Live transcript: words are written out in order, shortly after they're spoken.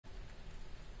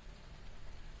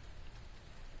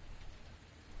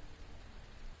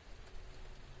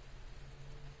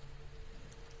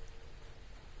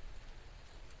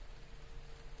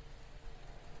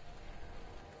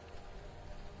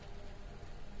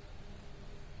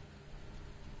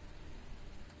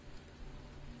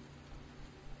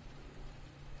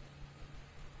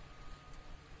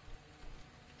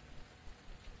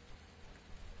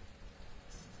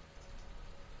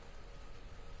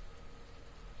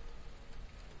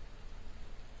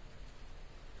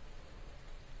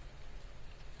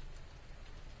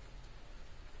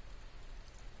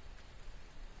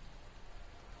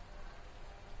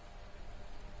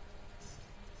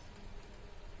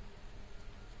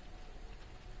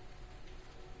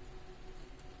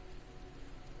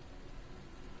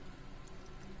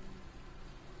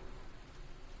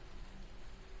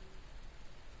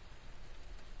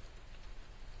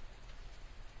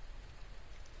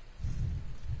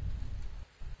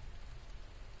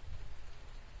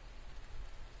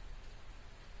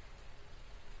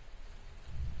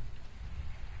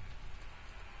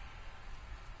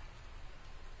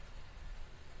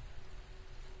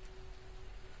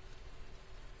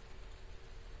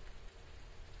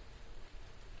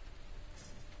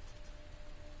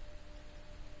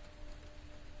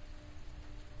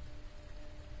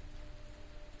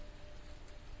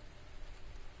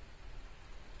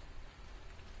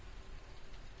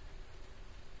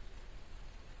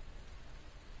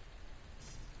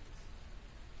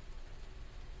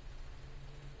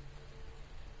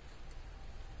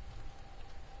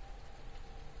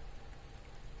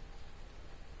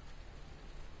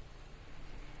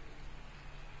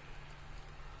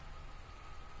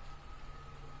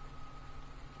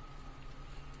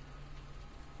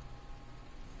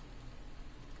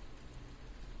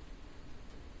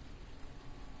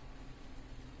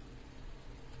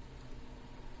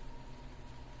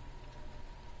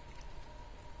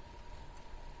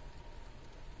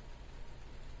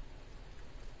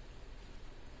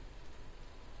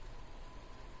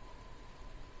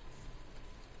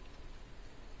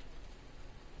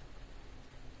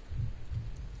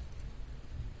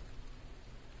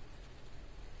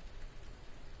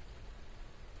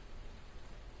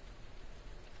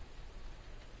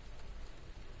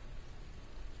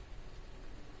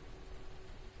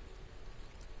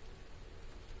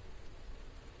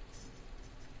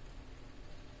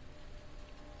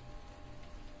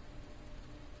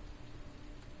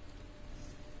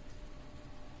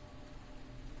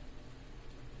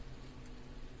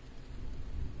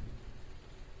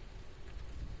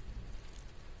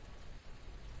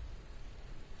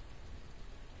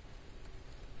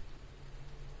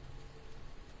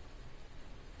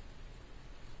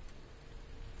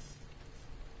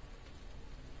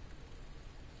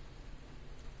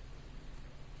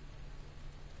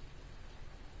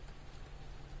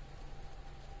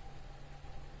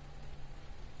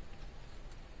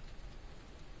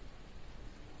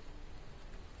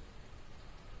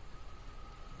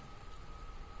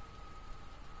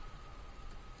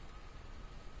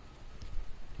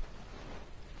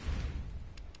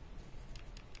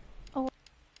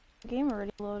game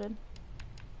already loaded.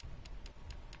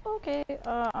 Okay,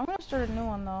 I'm gonna start a new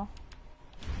one though.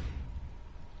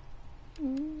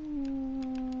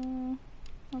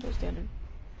 I'll go standard.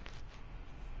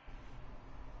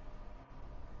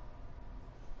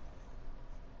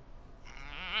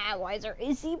 Why is our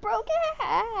AC broken?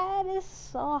 It's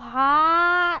so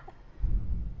hot.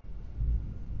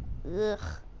 Ugh.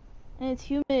 And it's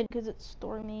humid because it's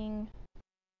storming.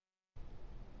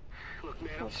 Look,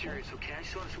 man, I'm serious, okay? I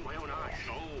saw this with my own eyes.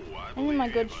 Oh, I need my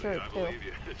good buddy. shirt, too.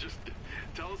 Just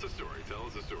tell us a story. Tell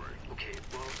us a story. Okay,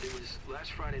 well, it was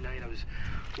last Friday night. I was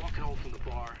walking home from the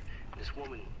bar, and this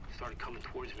woman started coming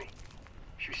towards me.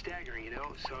 She was staggering, you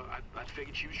know, so I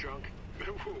figured she was drunk.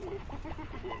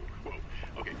 Whoa.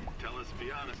 Okay, tell us,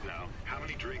 be honest now. How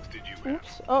many drinks did you have?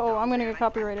 Oops. Uh-oh, I'm gonna get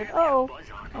copyrighted. Uh-oh.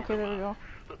 Okay, there we go.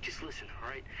 Look, just listen, all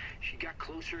right? She got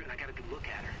closer, and I got a good look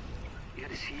at her. You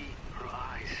got to see her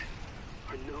eyes,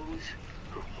 her nose,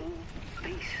 her whole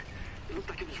face. It looked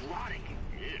like it was rotting.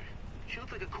 Yeah. She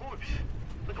looked like a corpse.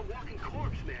 Like a walking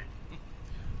corpse, man.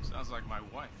 Sounds like my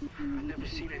wife. I've never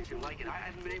seen anything like it. I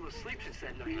haven't been able to sleep since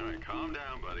that night. All right, calm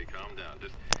down, buddy. Calm down.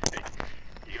 Just, hey,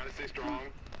 you gotta stay strong.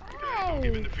 Okay? Don't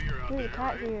give in to fear out there,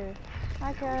 Cat right? here. Hi,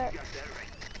 You Cat. got that right.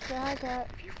 Say hi, Cat.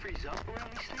 If you freeze up around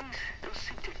these things, they'll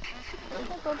sink their teeth in Hi, you.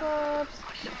 Bubbles.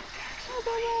 Hi,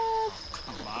 Bubbles.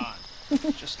 Come on.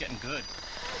 It's just getting good.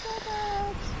 Hi,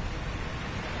 Bubbles.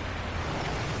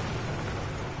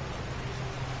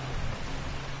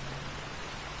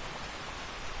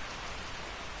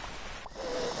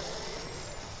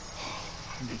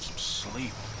 I need some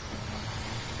sleep.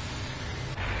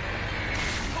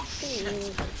 Hey,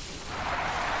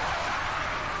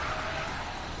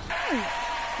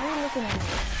 why are you looking at me?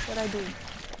 What'd I do?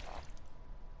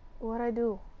 What'd I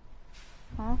do?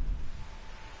 Huh?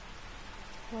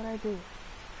 What'd I do?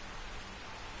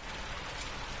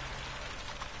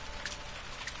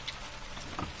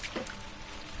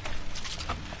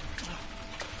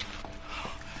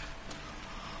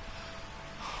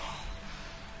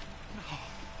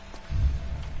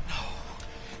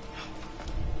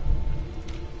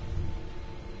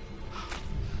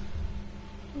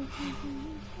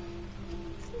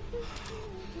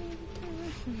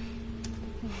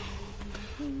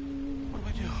 What do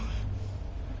I do?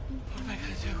 What am I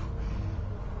gonna do?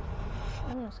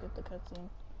 I'm gonna skip the cutscene.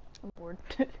 I'm bored.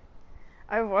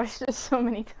 I've watched it so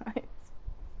many times.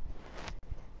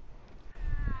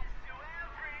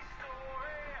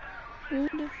 In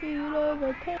the field of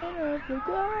the pain of the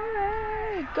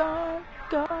glory, gone,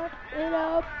 it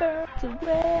all burns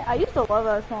away. I used to love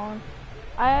that song.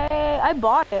 I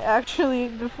bought it actually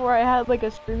before I had like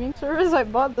a streaming service. I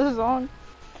bought the song.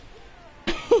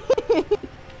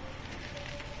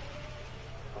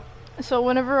 So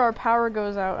whenever our power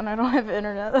goes out and I don't have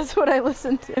internet, that's what I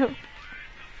listen to.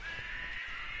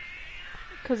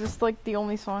 Cause it's like the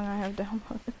only song I have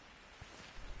downloaded.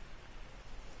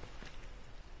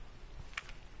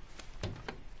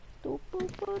 No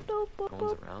one's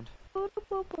around.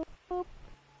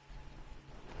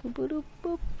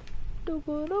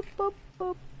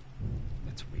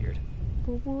 That's weird.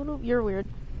 You're weird.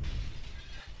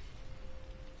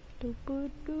 Yippee!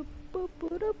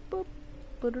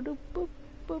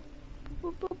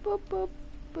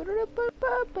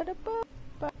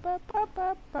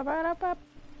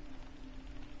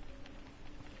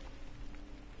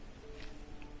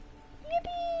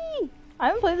 I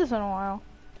haven't played this in a while.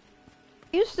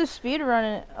 I used to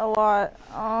speedrun it a lot,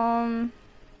 and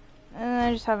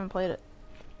I just haven't played it.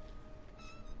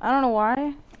 I don't know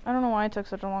why. I don't know why I took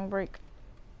such a long break.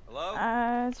 Hello?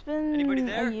 It's been Anybody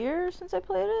there? a year since I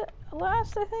played it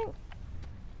last, I think.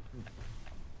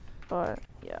 But,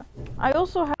 yeah. I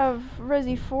also have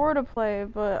Resi 4 to play,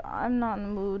 but I'm not in the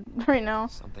mood right now.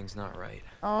 Something's not right.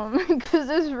 Because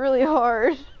it's really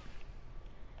hard.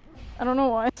 I don't know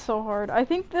why it's so hard. I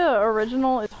think the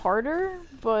original is harder,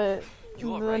 but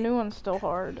You all the right? new one's still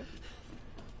hard.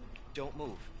 Don't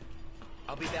move.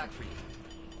 I'll be back for you.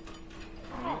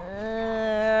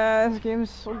 This game is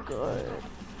so good.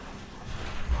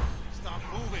 Stop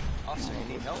moving. Officer, you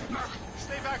need help?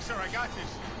 Stay back, sir. I got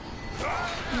this.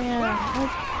 Yeah, like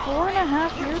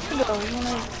 4.5 years ago when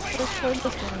I first played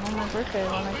this game on my birthday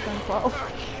when I turned 12.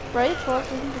 Right?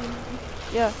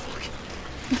 12? Yeah.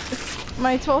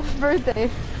 My 12th birthday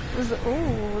was,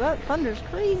 oh, that thunder's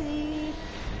crazy.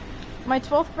 My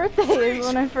 12th birthday is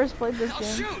when I first played this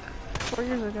game. 4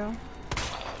 years ago.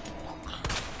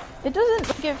 It doesn't,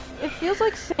 like, it feels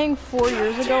like saying 4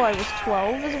 years ago I was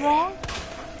 12 is wrong,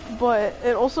 but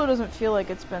it also doesn't feel like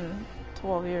it's been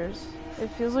 12 years. It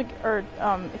feels like, or,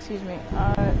 excuse me,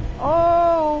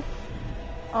 oh!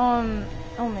 Oh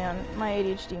man, my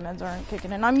ADHD meds aren't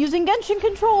kicking in. I'm using Genshin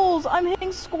controls! I'm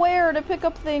hitting square to pick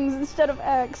up things instead of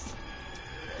X.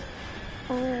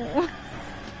 Oh.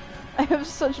 I have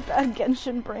such bad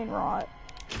Genshin brain rot.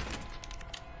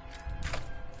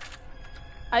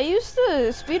 I used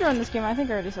to speedrun this game, I think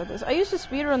I already said this. I used to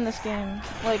speedrun this game,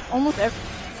 like, almost every,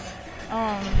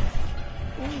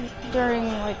 during,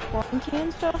 like, quarantine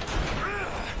and stuff.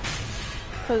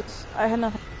 Because I had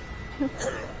nothing.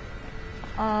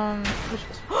 Which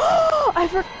was I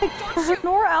forgot her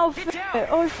Nora outfit!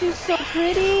 Oh, she's so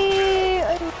pretty!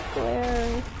 I love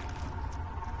Claire.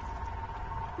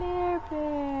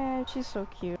 Claire, she's so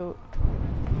cute.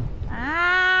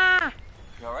 Ah!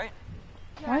 You alright?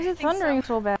 Why is it thundering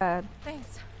so bad?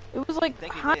 Thanks. It was like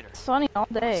hot and sunny all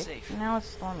day, and now it's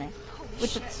stormy.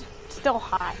 Which it's still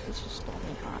hot, it's just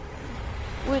stormy hot.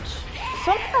 Which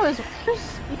somehow is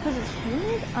worse because it's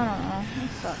humid? I don't know,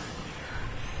 it sucks.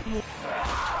 Yeah.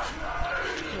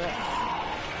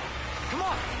 Come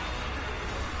on!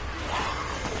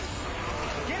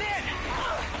 Get in!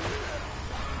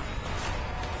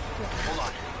 Hold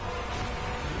on.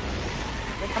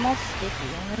 Like, I'm all sticky.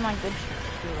 I'm in my good shirt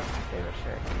too, that's my favorite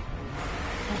shirt.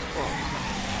 That's cool.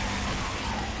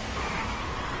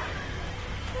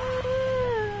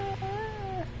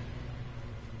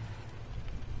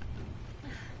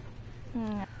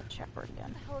 Shepherd again.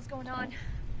 What the hell is going on?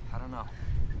 I don't know.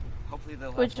 Hopefully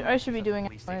they'll. Which I should be doing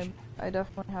anyway. I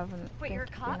definitely haven't Wait, been you're a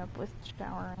keeping cop? up with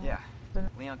showering. Yeah. Been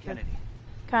Leon Kennedy.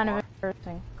 kind You of are?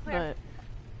 embarrassing, Claire.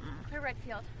 Claire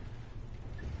Redfield.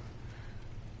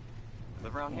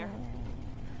 Live around here?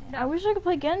 but I wish I could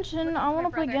play Genshin. Looking I for want my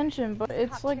to play brother. Genshin, but He's a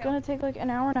it's cop like too. gonna take like an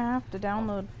hour and a half to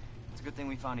download. It's a good thing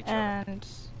we found each other. And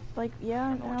like, yeah,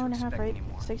 I an don't know what hour to and a half, expect right?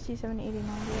 anymore. 60, 70, 80, 90.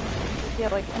 Yeah,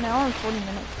 like an hour and 40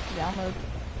 minutes to download.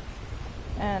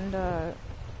 And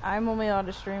I'm only allowed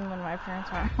to stream when my parents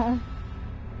aren't home.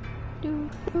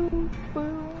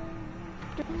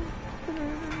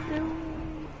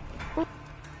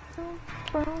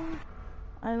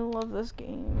 I love this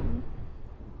game.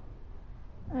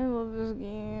 I love this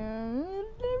game.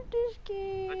 I love this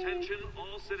game. Attention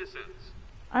all citizens.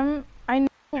 I know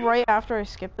right after I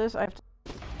skip this, I have to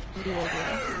reload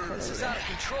it. This is out of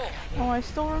control. Oh, I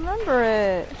still remember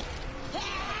it.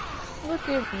 Look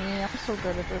at me, I'm so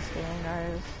good at this game,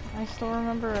 guys. I still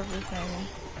remember everything.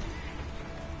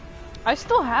 I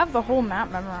still have the whole map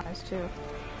memorized, too.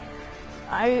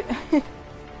 I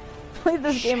played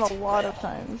this game a lot of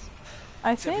times.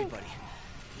 I think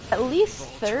at least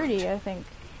 30, I think,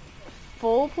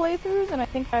 full playthroughs, and I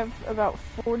think I have about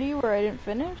 40 where I didn't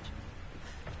finish.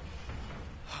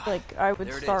 Like, I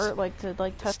would start, like, to,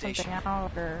 like, test something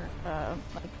out, or,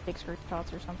 like, take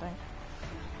screenshots or something.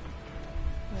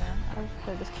 Yeah, I've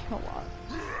played this game a lot.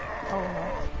 Oh no.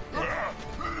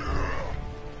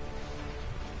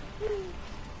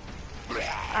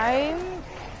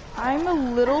 I'm a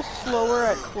little slower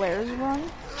at Claire's run.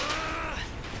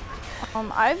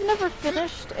 I've never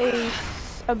finished a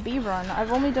B run.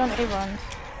 I've only done A runs.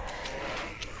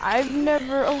 I've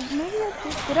never, oh, maybe I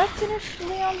did. Did I finish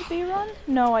Leon's B run?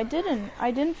 No, I didn't.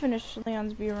 I didn't finish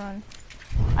Leon's B run.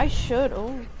 I should,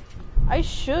 I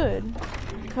should,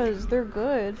 because they're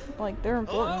good. Like, they're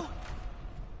important. Hello?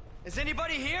 Is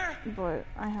anybody here? But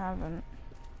I haven't.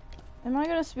 Am I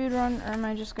gonna speedrun, or am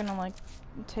I just gonna, like,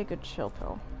 take a chill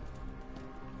pill?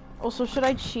 Also, should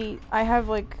I cheat? I have,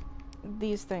 like,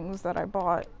 these things that I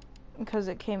bought, because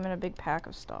it came in a big pack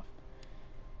of stuff.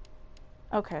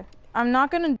 Okay. I'm not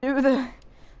gonna do the...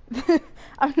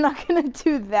 I'm not gonna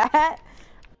do that,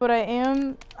 but I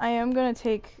am gonna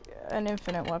take an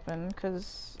infinite weapon,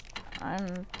 because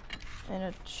I'm in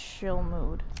a chill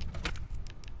mood.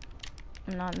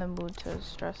 I'm not in the mood to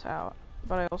stress out,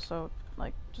 but I also,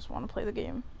 like, just want to play the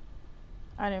game.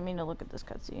 I didn't mean to look at this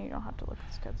cutscene. You don't have to look at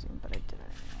this cutscene, but I did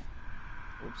it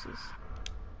anyway. Oopsies.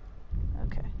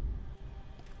 Okay.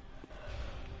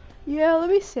 Yeah, let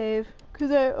me save,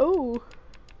 cause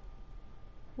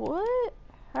what?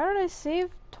 How did I save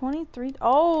 23?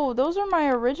 Oh, those are my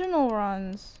original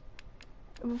runs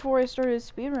before I started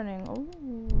speedrunning. Oh.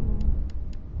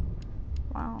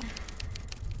 Wow.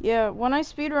 Yeah, when I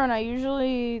speedrun, I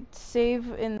usually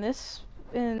save in this,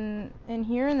 in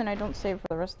here, and then I don't save for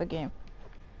the rest of the game.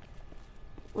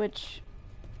 Which,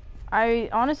 I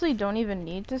honestly don't even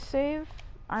need to save.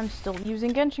 I'm still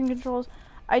using Genshin controls.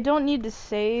 I don't need to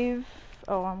save.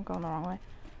 Oh, I'm going the wrong way.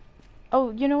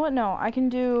 Oh, you know what? No, I can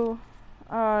do,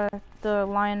 the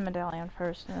lion medallion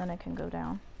first, and then I can go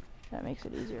down. That makes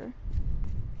it easier.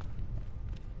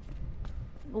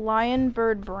 Lion,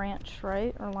 bird, branch,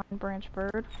 right? Or lion, branch,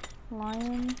 bird.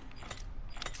 Lion,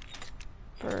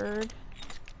 bird,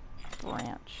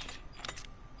 branch.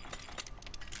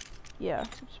 Yeah,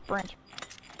 it's branch.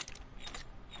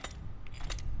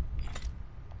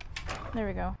 There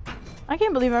we go. I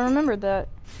can't believe I remembered that.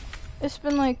 It's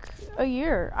been like a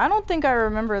year. I don't think I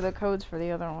remember the codes for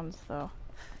the other ones though.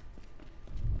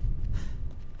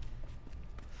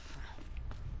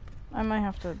 I might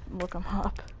have to look them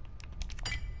up.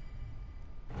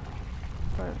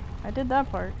 But I did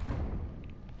that part.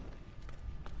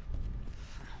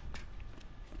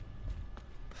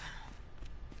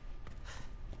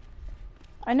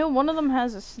 I know one of them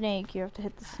has a snake. You have to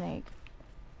hit the snake.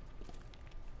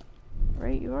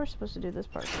 Right? You are supposed to do this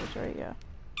part first, right? Yeah.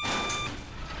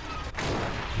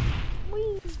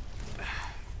 Whee!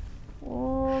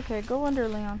 Okay, go under,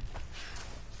 Leon.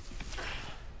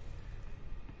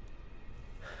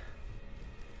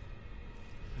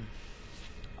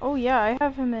 Oh yeah, I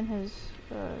have him in his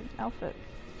outfit.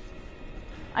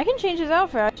 I can change his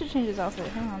outfit. I should change his outfit.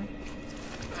 Hang on.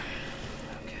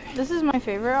 This is my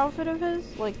favorite outfit of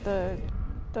his, like the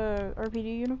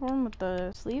RPD uniform with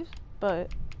the sleeves,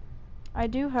 but I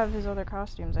do have his other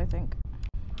costumes, I think.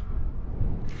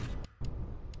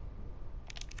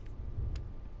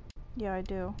 Yeah, I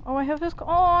do. Oh, I have his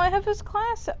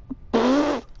class.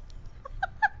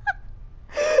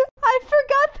 I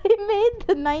forgot they made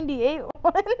the 98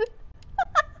 one.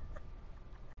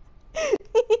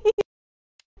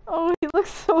 Oh, he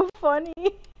looks so funny.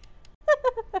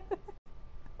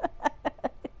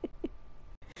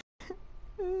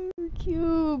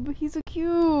 Cube. He's a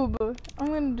cube. I'm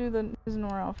gonna do his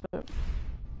Nora outfit.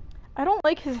 I don't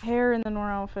like his hair in the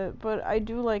Nora outfit, but I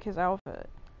do like his outfit.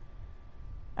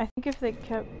 I think if they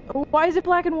kept... Oh, why is it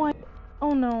black and white?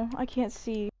 Oh no, I can't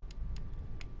see.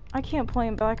 I can't play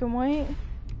in black and white.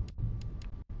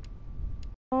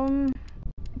 Can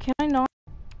I not?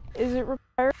 Is it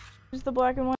required to use the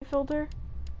black and white filter?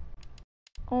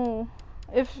 Oh,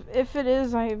 if it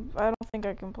is, I don't think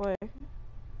I can play.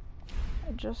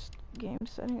 Adjust game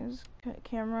settings,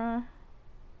 camera.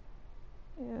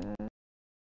 Yeah.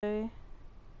 Okay.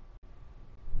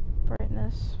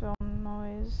 Brightness, film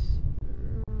noise.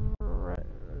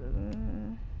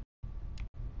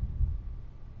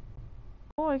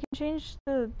 Oh, I can change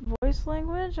the voice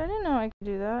language? I didn't know I could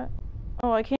do that.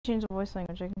 Oh, I can't change the voice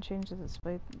language. I can change the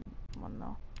display one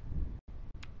though.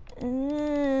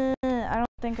 I don't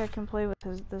think I can play with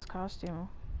this costume.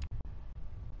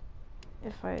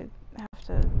 If I have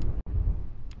to...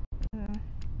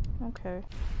 okay.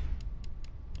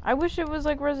 I wish it was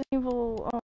like Resident Evil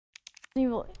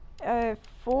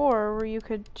 4 where you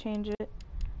could change it.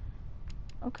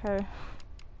 Okay.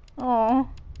 Oh,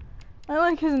 I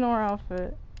like his Nora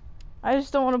outfit. I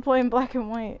just don't want to play in black and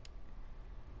white.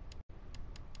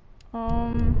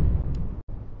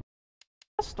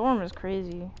 Storm is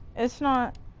crazy. It's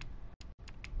not,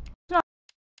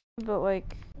 but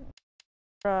like,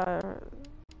 for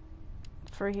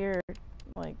here,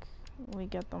 like, we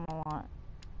get them a lot.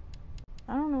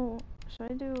 I don't know,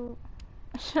 should I do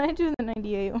the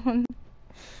 98 one?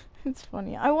 It's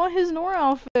funny. I want his Nora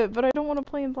outfit, but I don't want to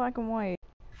play in black and white.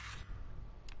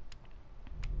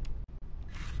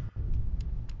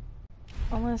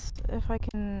 Unless, if I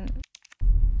can...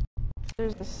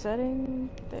 There's a setting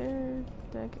there.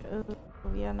 Oh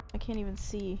yeah, no, I can't even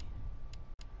see.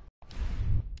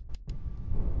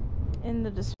 In the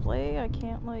display, I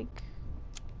can't, like...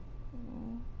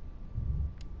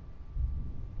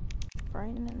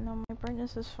 Brighten it. No, my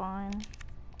brightness is fine.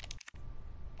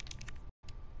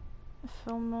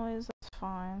 Film noise, that's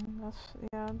fine. That's,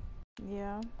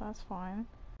 yeah, that's fine.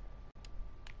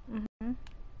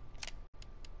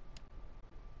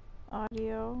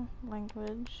 Audio,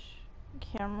 language,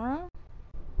 camera.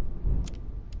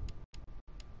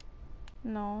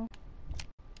 No.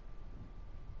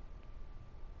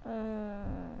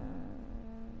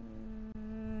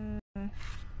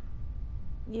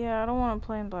 Yeah, I don't want to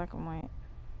play in black and white.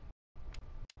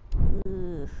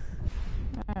 Ugh.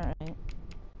 Alright.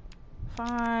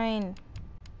 Fine.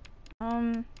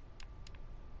 I'll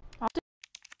do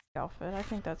the outfit. I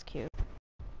think that's cute.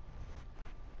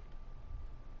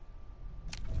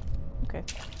 Okay.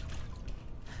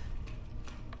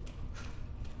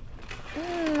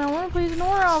 I want to play his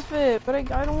Nora outfit, but I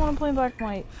don't want to play in black and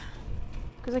white.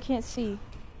 Because I can't see.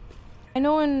 I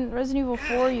know in Resident Evil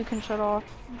 4 you can shut off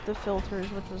the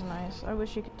filters, which was nice. I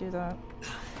wish you could do that.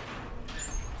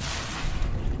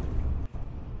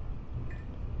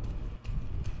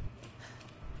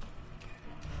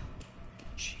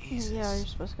 Jesus. Yeah, you're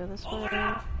supposed to go this way. Open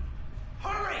up!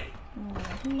 Hurry!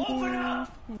 Open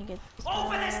up! Then you get this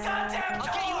Open this goddamn door! I'll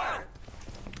get you out!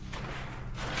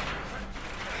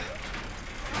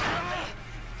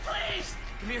 Please!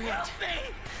 Come here.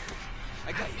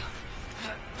 I got you.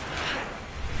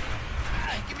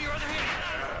 Give me your other hand.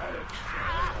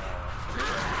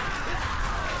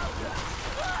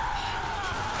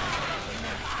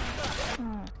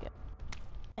 Okay.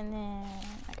 And then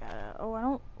I gotta. Oh, I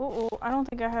don't. I don't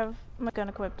think I have my gun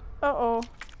equipped.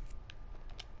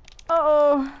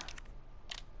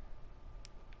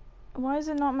 Why is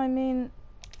it not my main?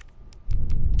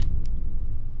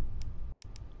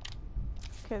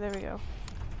 Okay, there we go.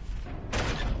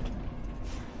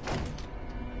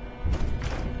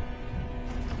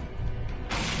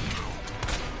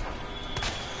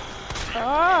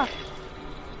 Ah!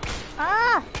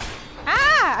 Ah!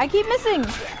 Ah! I keep missing!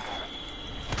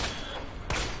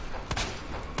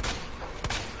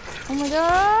 Oh my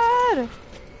god!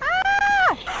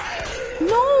 Ah!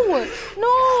 No! No!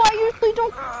 I usually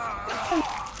don't...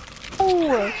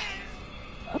 No!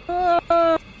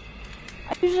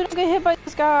 I usually don't get hit by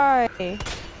this guy.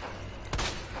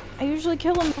 I usually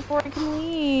kill him before I can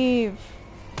leave.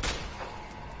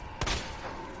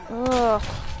 Ugh.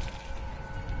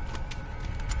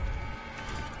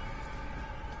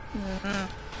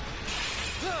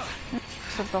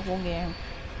 Except the whole game.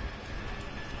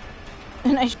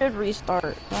 And I should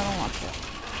restart. I don't want to.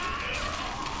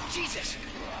 Jesus.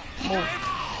 Oh.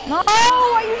 No!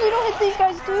 I usually don't hit these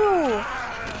guys too!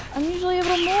 I'm usually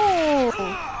able to move!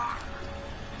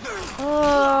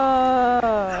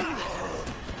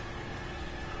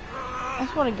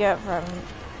 That's what I get for having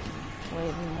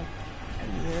waiting like a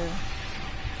year.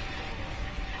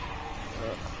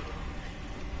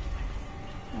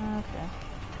 Okay.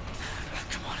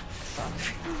 Come on.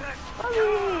 Bubby!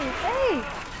 Hey!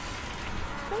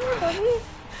 Come here, Bubby!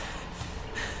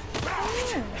 Come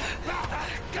here!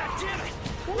 God damn it!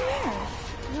 Come here!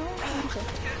 No, okay.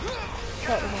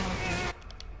 That was one.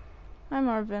 Hi,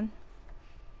 Marvin.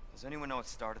 Does anyone know what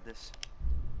started this?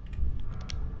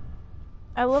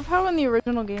 I love how in the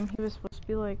original game he was supposed to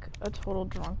be like a total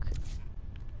drunk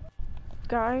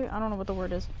guy. I don't know what the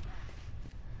word is.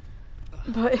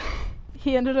 But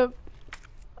he ended up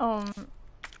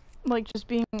like just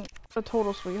being a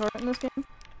total sweetheart in this game.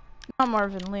 Not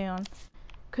Marvin, Leon.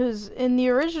 Cause in the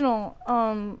original,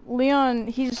 Leon,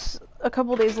 he's a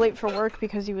couple days late for work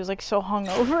because he was like so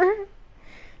hungover.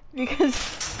 because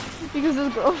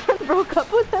his girlfriend broke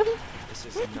up with him. This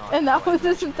is not And that how I was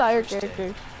his imagined entire the first day.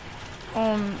 character.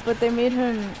 But they made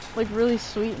him like really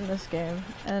sweet in this game,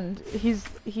 and he's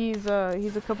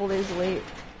a couple days late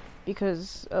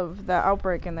because of that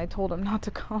outbreak, and they told him not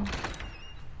to come.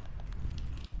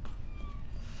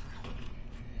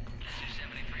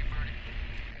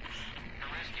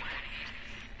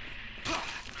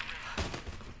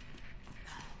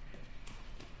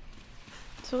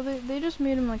 So they just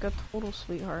made him like a total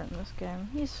sweetheart in this game.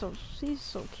 He's so cute. He's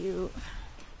so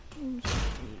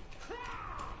sweet.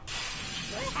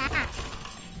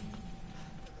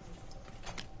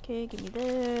 Okay, give me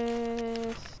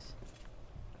this.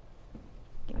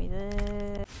 Give me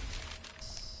this.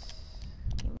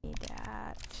 Give me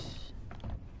that.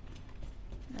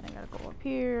 And then I gotta go up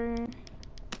here. And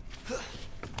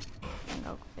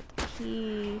go get the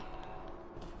key.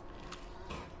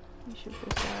 We should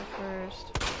this out first.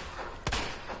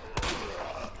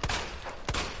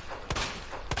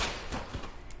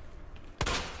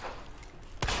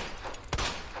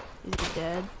 Is he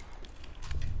dead?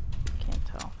 Can't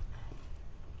tell.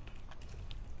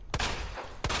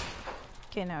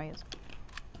 Okay, now he is.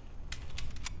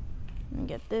 Let me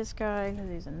get this guy because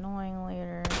he's annoying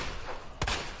later.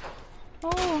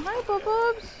 Oh, hi,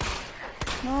 Bubs.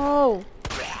 No.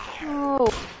 No.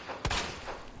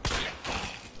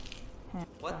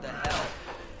 What the hell?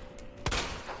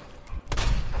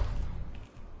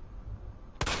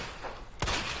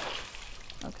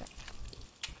 Okay.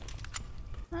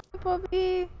 Hi,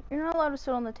 puppy. You're not allowed to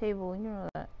sit on the table. You know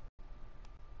that.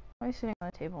 Why are you sitting on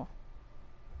the table?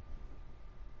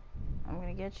 I'm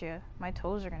gonna get you. My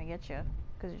toes are gonna get you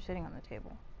because you're sitting on the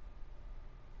table.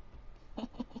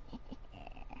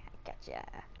 Gotcha.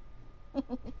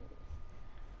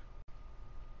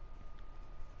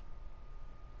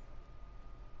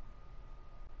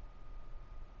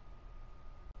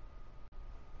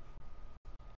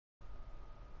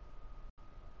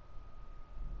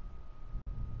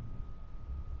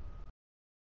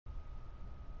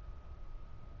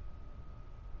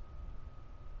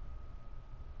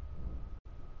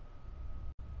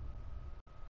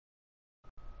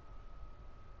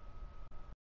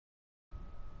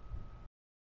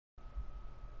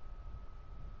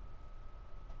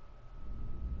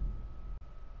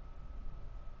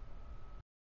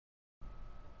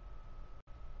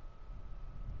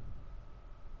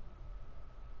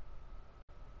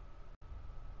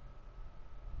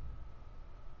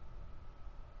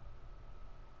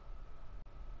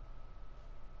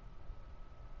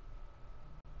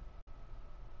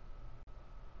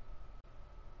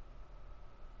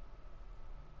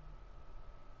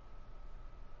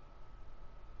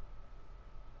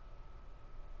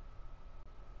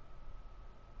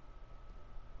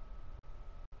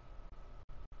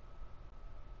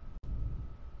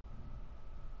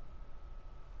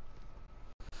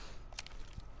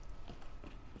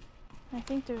 I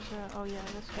think there's a... Oh yeah,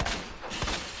 this guy.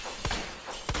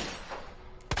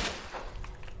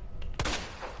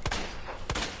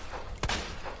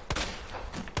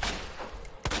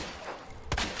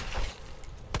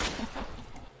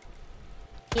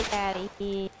 Get out of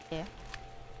here.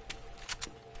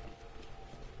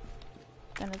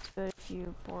 Then it's good if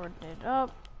you board it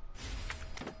up.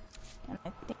 And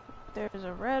I think there's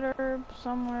a red herb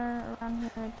somewhere around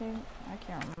here, I think. I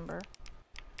can't remember.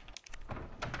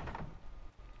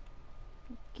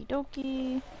 Okie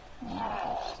dokie.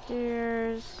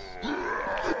 Upstairs.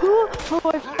 Oh,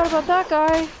 I forgot about that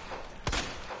guy.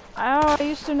 Oh, I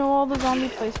used to know all the zombie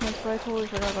placements, but I totally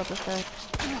forgot about this guy.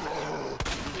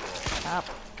 Stop.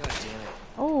 God damn it.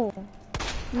 Oh.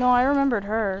 No, I remembered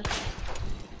her.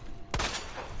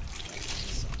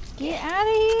 Get out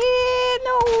of here!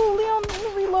 No, Leon,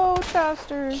 reload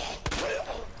faster.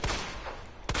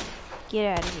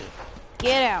 Get out of here.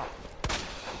 Get out.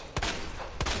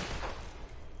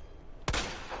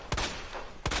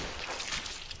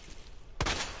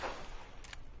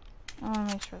 I want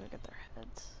to make sure they get their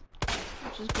heads,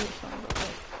 which is good fun, but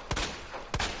like,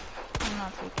 I'm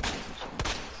not taking any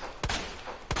chances.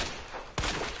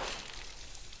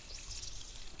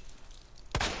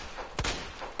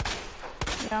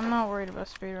 Yeah, I'm not worried about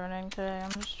speedrunning today.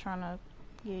 I'm just trying to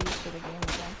get used to the game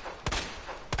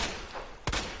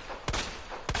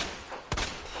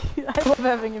again. I love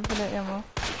having infinite ammo.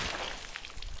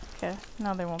 Okay,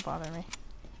 now they won't bother me.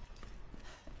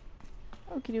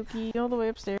 Okie dokie, all the way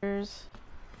upstairs.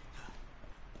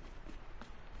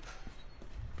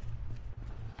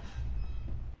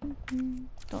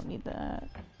 Don't need that.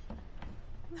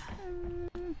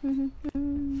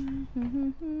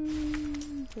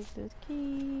 Take this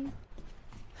key.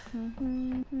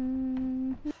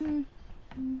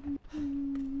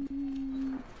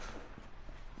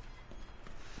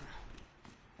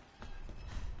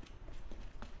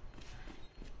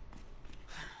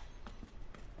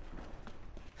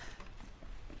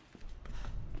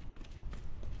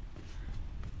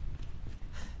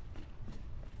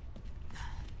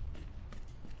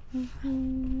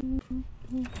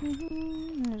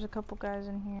 There's a couple guys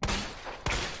in here.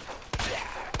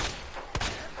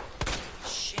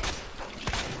 Shit.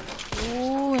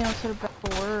 Ooh, Leon said a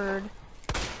bad word.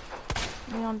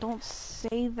 Leon, don't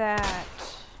say that.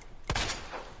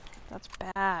 That's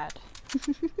bad.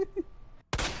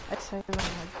 I say it when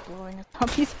I'm like blowing a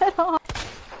zombie's head off.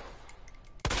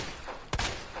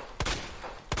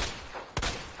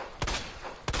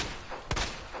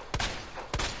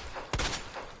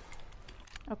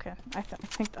 Okay, I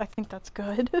think that's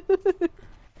good.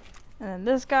 And then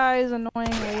this guy is annoying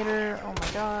later. Oh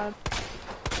my god.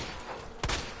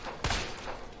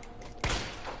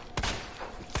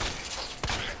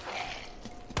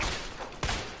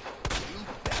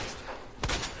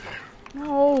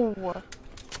 No.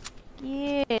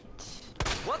 Get.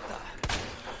 What the?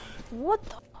 What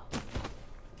the?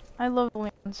 I love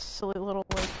Leon's silly little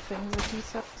like things that he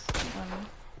says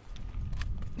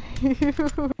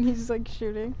when he's like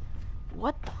shooting.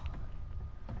 What the?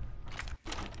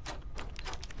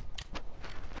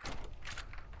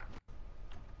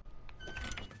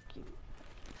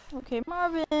 Okay,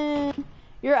 Marvin.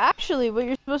 You're actually, what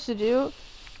you're supposed to do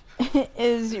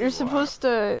is you're supposed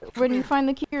to, when you find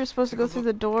the key, you're supposed to go through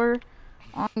the door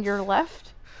on your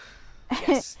left.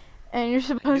 Yes. And you're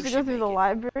supposed to go through the make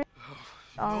it. library.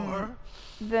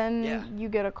 Then Yeah. you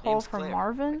get a call Name's from Claire. I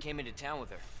Marvin. came into town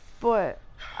with her. But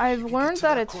I've get learned to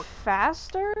that that it's court.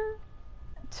 faster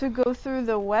to go through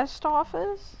the west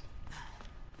office.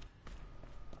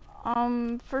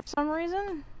 For some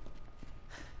reason.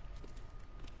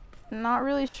 Not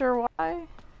really sure why.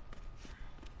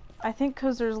 I think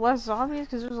because there's less zombies,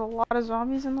 because there's a lot of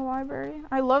zombies in the library.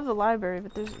 I love the library,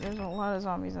 but there's a lot of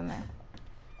zombies in there.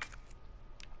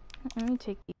 Let me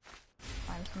take these,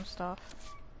 find some stuff.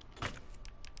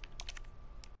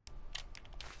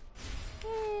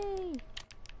 Yay!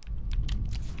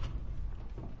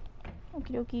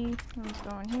 Okie dokie, let's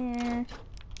go in here.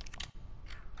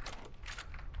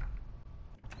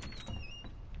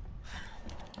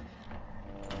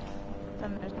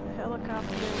 Then there's the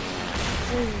helicopter.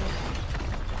 Ooh.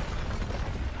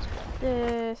 Let's grab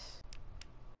this.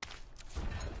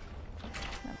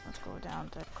 Then let's go down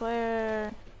to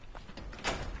Claire.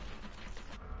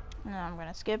 And I'm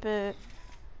gonna skip it.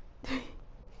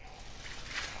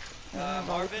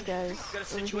 Marvin, guys got a over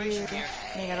situation here.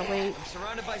 And you gotta wait I'm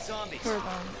surrounded by zombies. for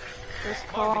them. This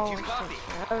Marvin, call do you takes copy?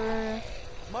 forever.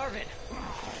 Marvin!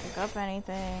 Can't pick up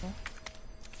anything.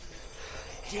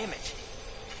 Damn it.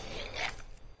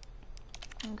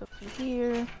 And go through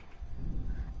here.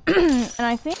 And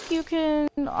I think you can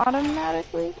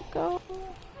automatically go.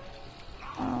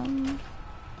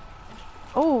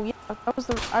 Oh yeah, that was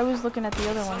I was looking at the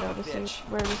other window to see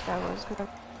where this guy was. Cause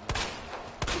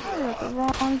you're at the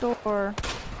wrong door.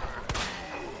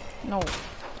 No,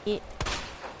 get.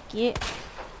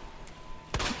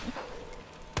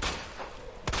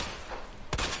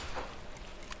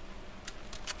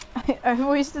 I've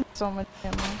wasted so much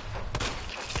ammo.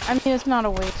 I mean, it's not a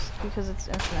waste because it's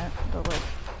infinite, but like,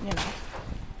 you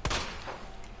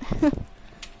know.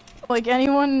 Like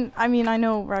anyone, I mean, I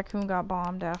know Raccoon got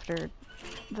bombed after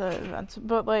the events,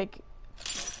 but like,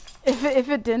 if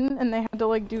it didn't and they had to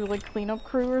like do like cleanup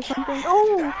crew or something.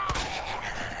 Oh!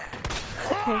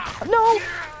 Okay. No!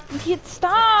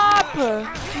 Stop!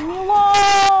 Leave me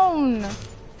alone!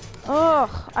 Ugh,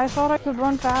 I thought I could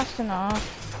run fast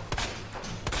enough.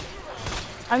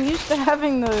 I'm used to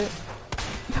having the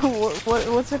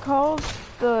what's it called?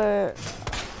 I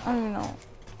don't even know.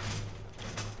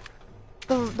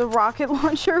 The rocket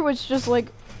launcher, which just like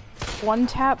one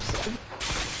taps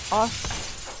off.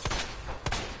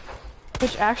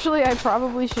 Which actually I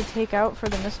probably should take out for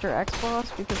the Mr. X boss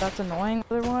because that's annoying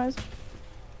otherwise.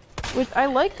 Which I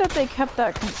like that they kept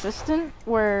that consistent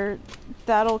where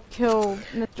that'll kill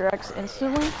Mr. X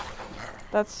instantly.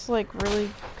 That's like really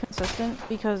consistent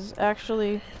because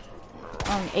actually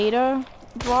Ada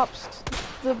drops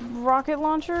the rocket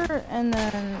launcher and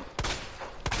then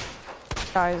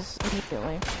dies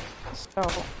immediately. So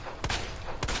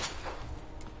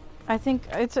I think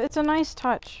it's a nice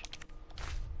touch.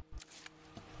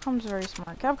 Capcom's very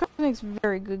smart. Capcom makes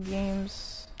very good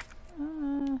games.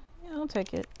 Yeah, I'll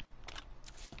take it.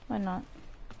 Why not?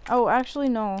 Oh, actually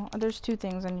no. There's two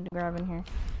things I need to grab in here.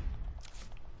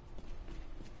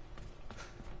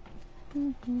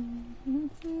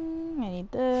 I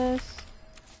need this.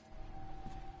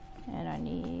 And I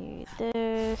need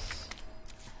this.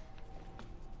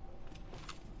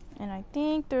 And I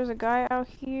think there's a guy out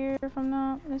here, if I'm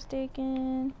not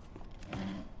mistaken.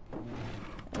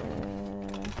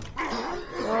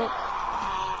 Nope.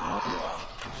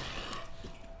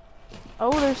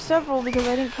 Oh, there's several because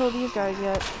I didn't kill these guys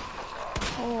yet.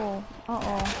 Oh,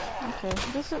 uh-oh. Okay,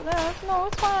 this is, no,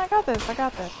 it's fine, I got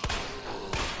this.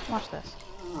 Watch this.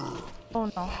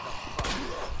 Oh no.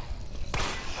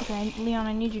 Okay, Leon,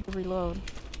 I need you to reload.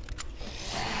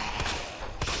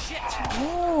 Shit!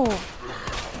 Move!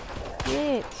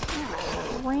 Get!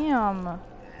 Ram!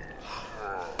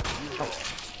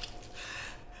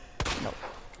 Nope.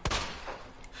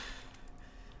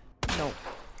 Nope.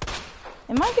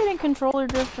 Am I getting controller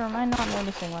drift or am I not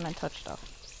noticing when I touch stuff?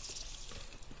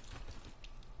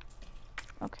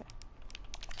 Okay.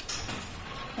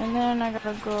 And then I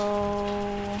gotta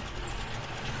go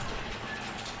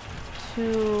to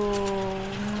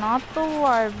not the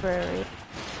library.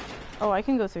 Oh, I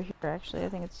can go through here actually. I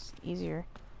think it's easier.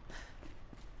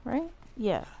 Right?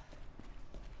 Yeah.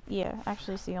 Yeah,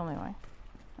 actually it's the only way.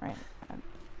 Right. There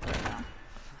we go.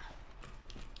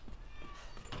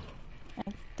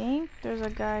 I think there's a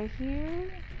guy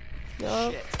here.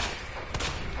 Yup.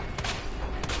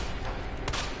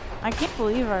 I can't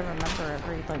believe I remember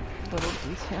every, like, little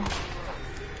detail.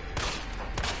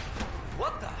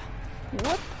 What the?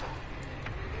 What?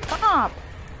 Stop!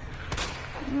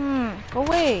 Go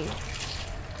away!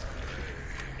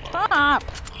 Stop!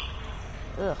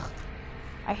 Ugh.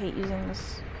 I hate using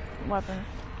this weapon.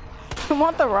 I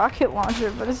want the rocket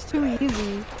launcher, but it's too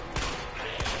easy.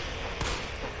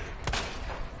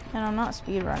 And I'm not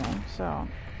speedrunning, so...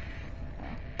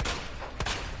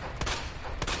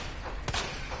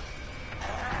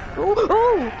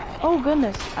 Oh! Oh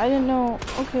goodness, I didn't know.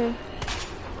 Okay.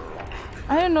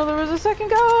 I didn't know there was a second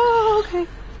guy. Oh, okay.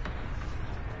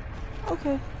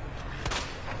 Okay.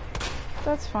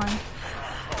 That's fine.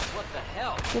 What the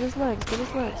hell? Get his legs, get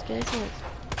his legs, get his legs.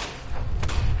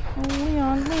 Oh,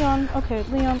 Leon. Okay,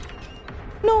 Leon.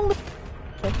 No,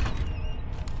 okay.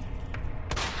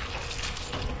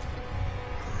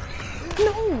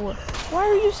 No! Why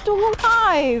are you still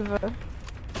alive?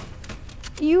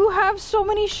 You have so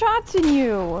many shots in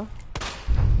you!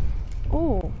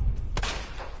 Oh.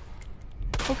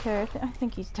 Okay, I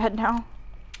think he's dead now.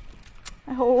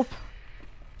 I hope.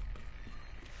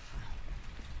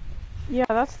 Yeah,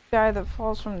 that's the guy that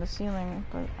falls from the ceiling,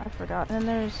 but I forgot. And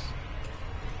then there's...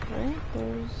 Right?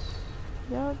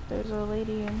 Yep, there's a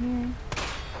lady in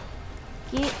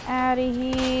here. Get out of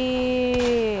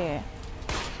here!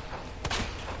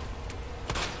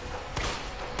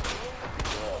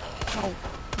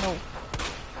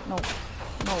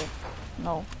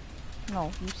 No,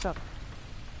 you suck.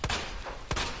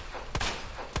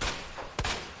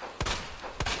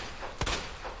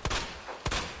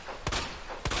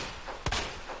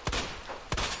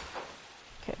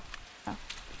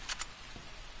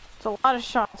 It's a lot of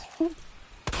shots.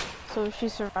 So if she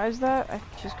survives that, I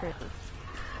think she's crazy.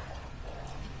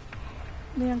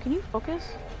 Leon, can you focus?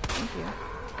 Thank you.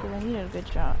 Because I needed a good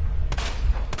shot.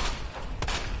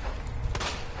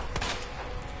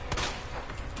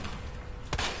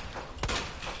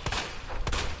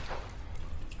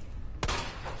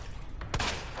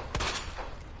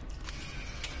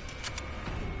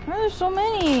 Why are there so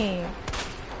many?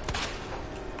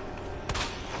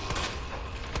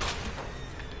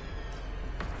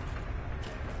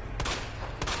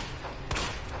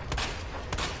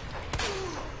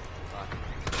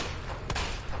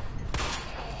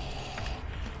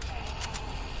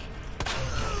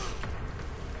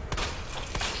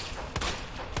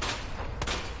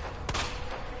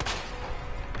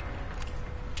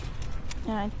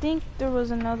 And I think there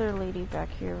was another lady back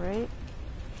here, right?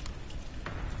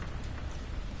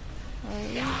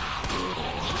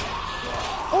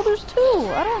 Oh, there's two!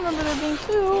 I don't remember there being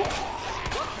two!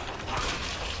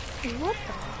 What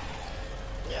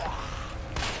the?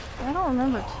 I don't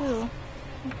remember two.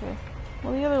 Okay.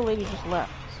 Well, the other lady just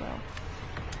left, so...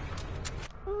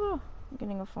 Oh, I'm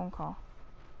getting a phone call.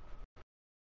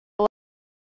 Hello?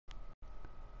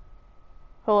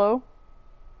 Hello?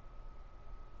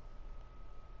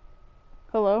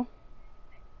 Hello?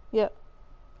 Yeah.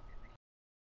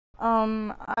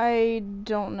 I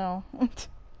don't know.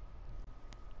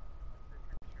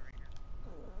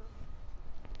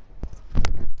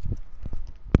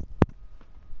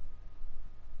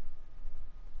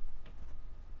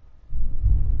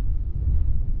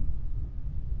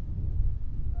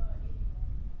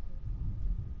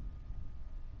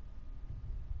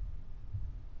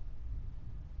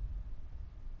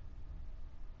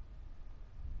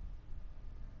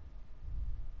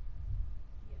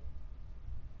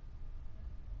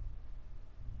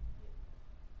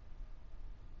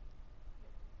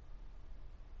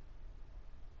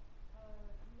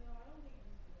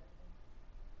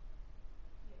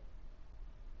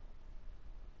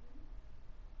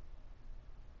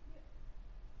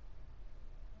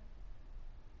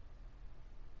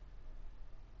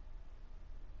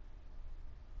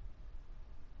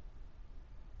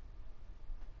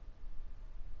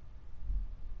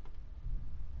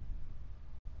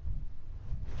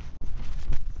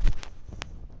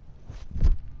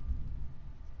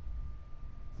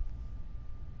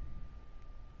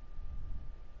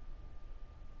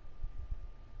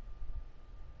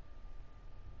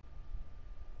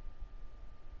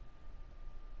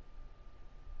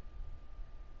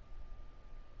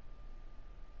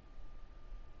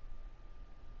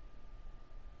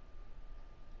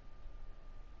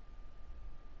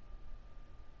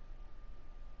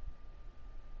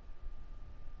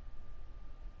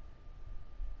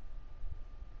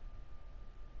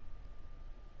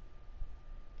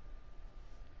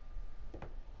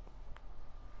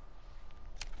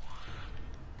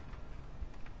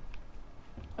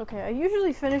 Okay, I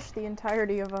usually finish the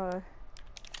entirety of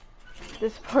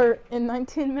this part in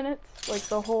 19 minutes, like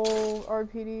the whole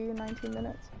RPD in 19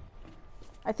 minutes.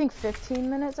 I think 15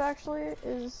 minutes actually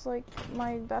is like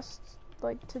my best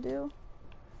like to do.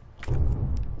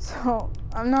 So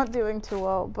I'm not doing too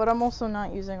well, but I'm also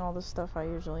not using all the stuff I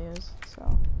usually use,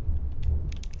 so.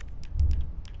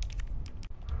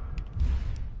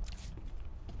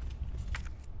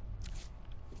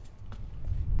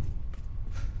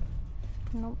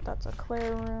 Nope, that's a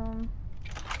Claire room.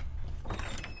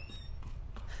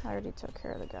 I already took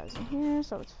care of the guys in here,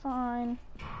 so it's fine.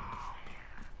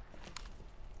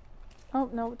 Oh,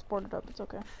 no, it's boarded up. It's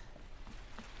okay.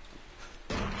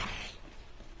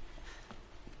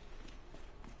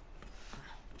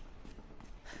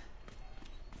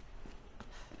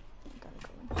 Gotta go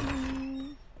in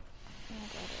here. I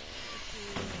gotta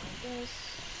do this.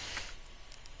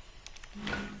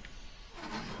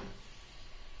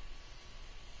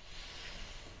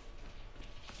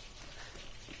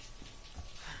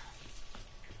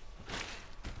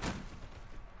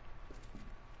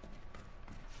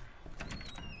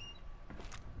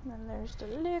 And then there's the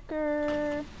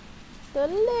liquor. The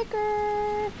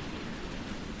liquor!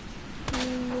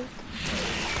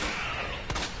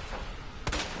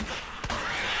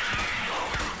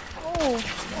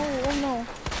 Oh no.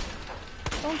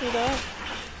 Don't do that.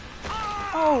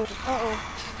 Oh, uh-oh.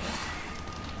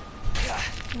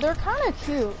 They're kind of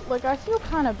cute. Like, I feel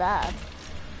kind of bad.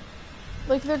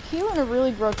 Like, they're cute in a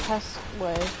really grotesque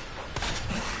way.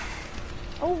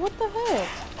 Oh, what the heck?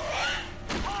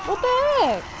 What the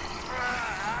heck?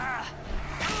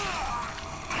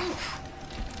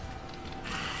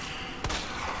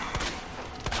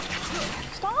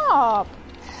 Stop!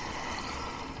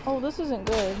 Oh, this isn't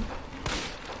good.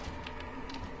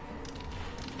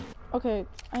 Okay,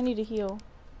 I need to heal.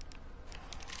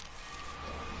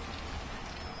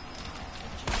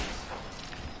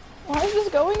 Why is this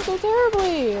going so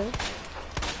terribly?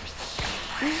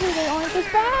 Usually they aren't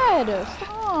this bad.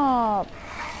 Stop.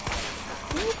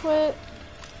 Can you quit?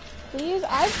 Please?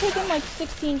 I've taken like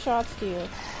 16 shots to you.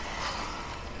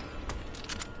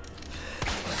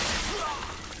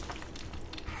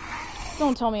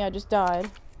 Don't tell me I just died.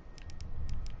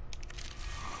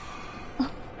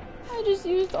 I just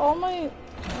used all my...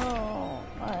 Oh,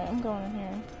 alright, I'm going in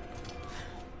here.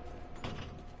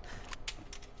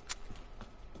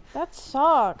 That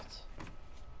sucked.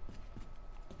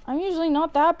 I'm usually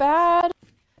not that bad.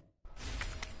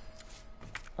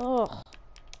 Ugh.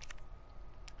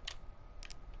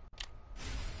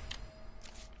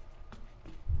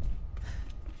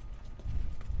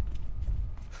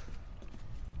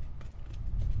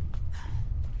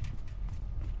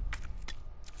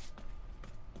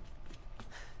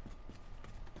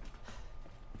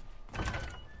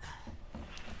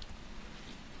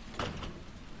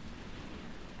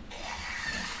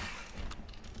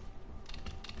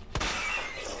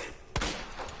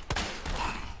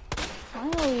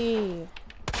 Finally.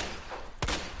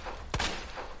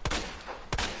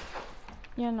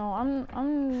 Yeah, no,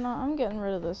 I'm getting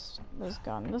rid of this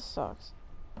gun. This sucks.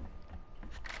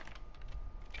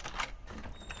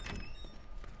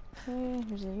 Okay,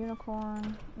 here's a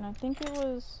unicorn. And I think it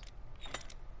was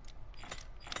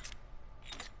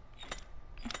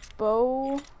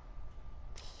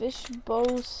fish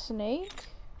bow snake?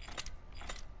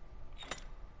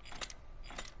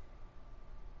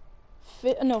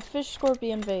 No, fish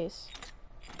scorpion vase.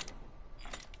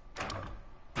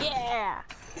 Yeah!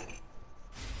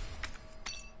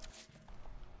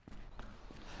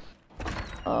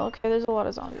 Oh, okay, there's a lot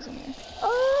of zombies in here.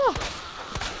 Ah!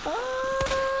 Ah!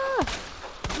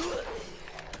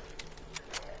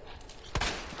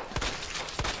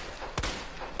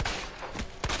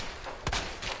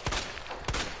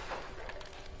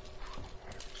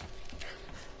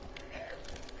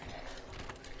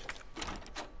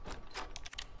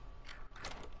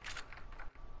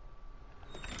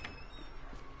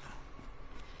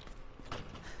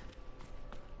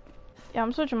 Yeah,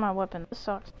 I'm switching my weapon. This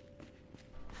sucks.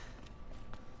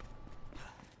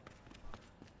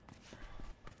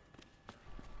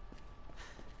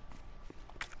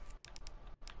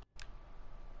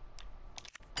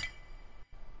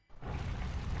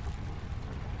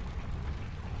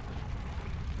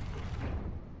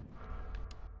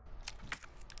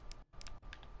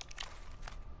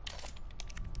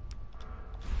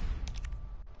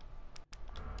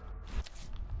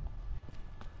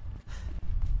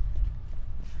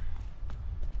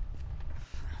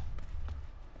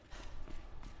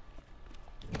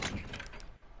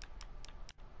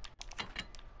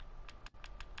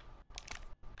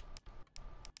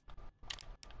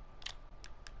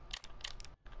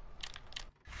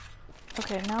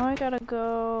 Okay, now I gotta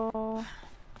go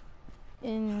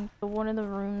in one of the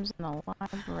rooms in the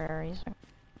library.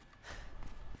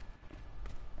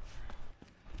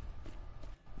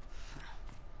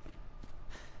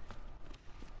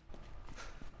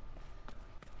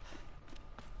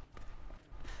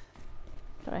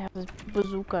 But I have this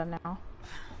bazooka now.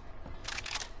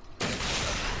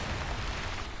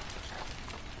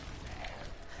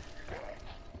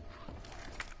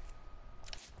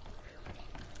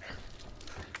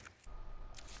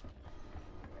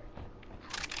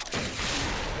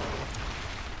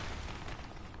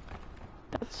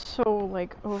 That's so,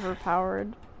 like,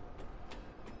 overpowered.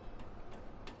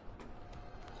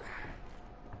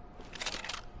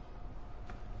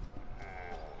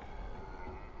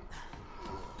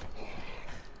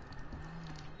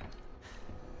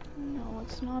 No,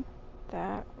 it's not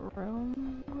that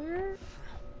room. Where?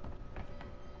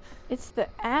 It's the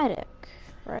attic,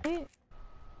 right?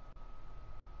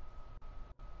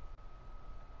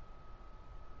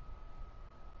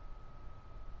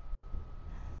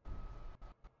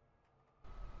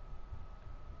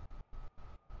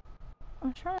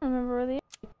 I'm trying to remember where the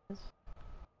attic is.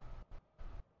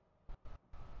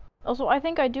 Also, I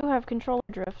think I do have controller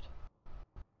drift.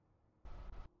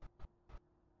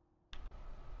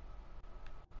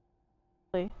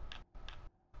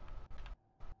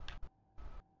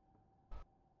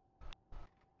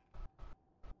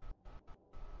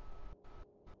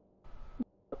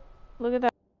 Look at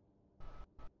that.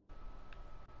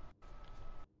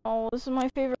 Oh, this is my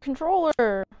favorite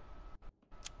controller.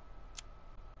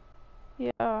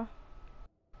 Yeah.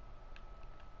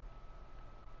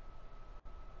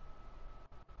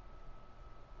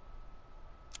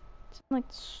 It's in, like,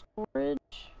 storage.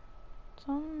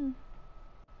 Something.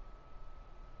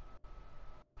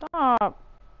 Stop.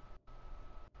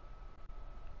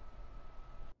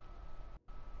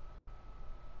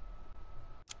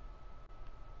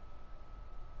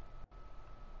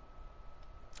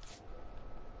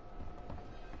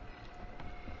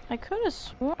 I could have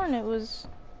sworn it was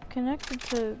connected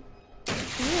to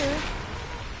here.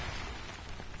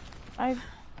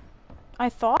 I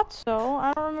thought so.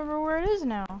 I don't remember where it is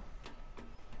now.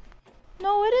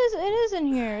 No, it is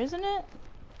in here, isn't it?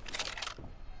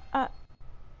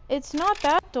 It's not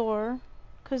that door,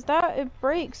 cause it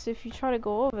breaks if you try to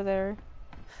go over there.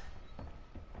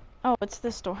 Oh, it's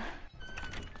this door.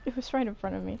 It was right in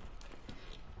front of me.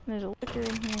 There's a liquor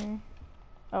in here.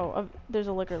 Oh, there's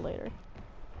a liquor later.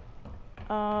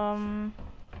 Yeah,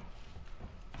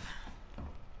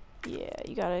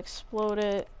 you gotta explode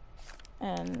it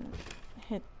and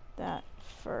hit that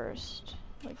first.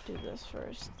 Like, do this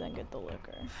first, then get the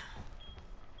liquor.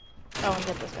 Oh, and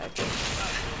get this guy too.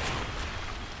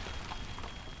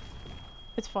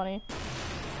 It's funny.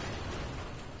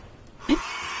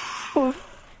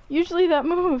 Usually that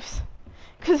moves.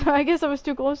 Cause I guess I was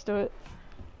too close to it.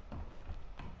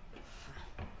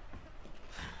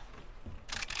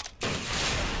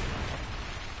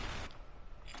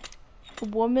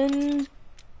 Woman,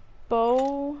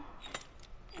 bow,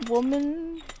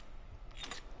 woman,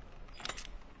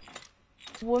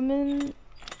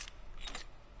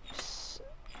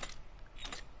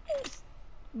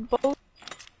 bow.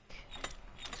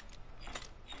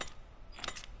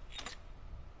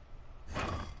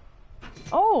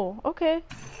 Oh, okay.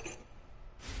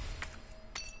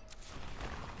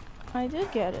 I did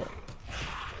get it.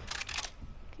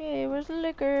 Okay, where's the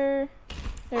liquor?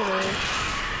 There it is.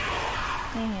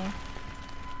 Mm-hmm.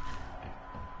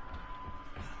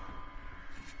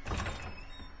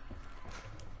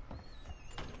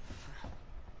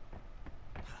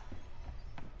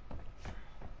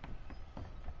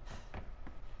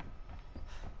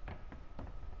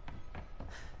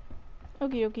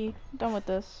 Okie dokie, done with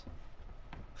this.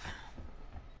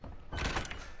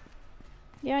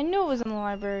 Yeah, I knew it was in the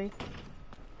library.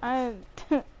 I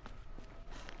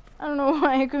don't know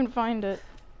why I couldn't find it.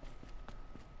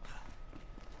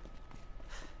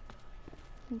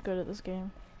 I'm good at this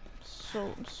game.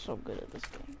 So good at this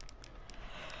game.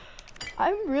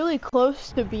 I'm really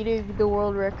close to beating the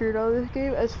world record on this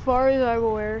game, as far as I'm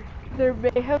aware. There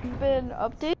may have been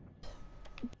updates.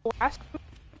 Last time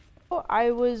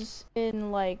I was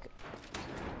in, like,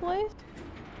 place,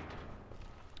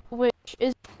 which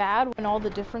is bad when all the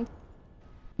difference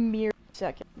mere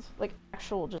seconds, like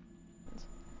actual just seconds.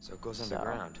 So it goes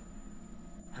underground.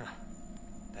 Huh.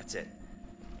 That's it.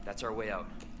 That's our way out.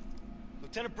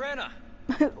 Lieutenant Branagh!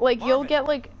 Like, Marvin. you'll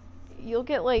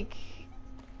get like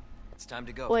It's time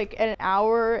to go. like an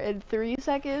hour and 3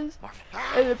 seconds, Marvin.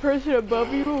 and the person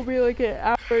above you will be like an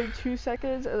hour and 2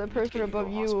 seconds, and the person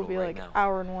above you will be like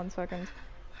hour and 1 second.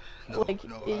 No, Like,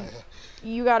 no,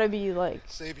 you gotta be like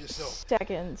save yourself.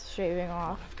 seconds shaving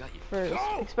off I've got you. for,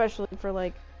 especially for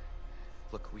like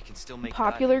Look, we can still make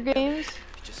popular it out here games, together.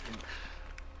 You just can...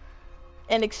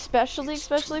 and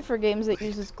especially for games that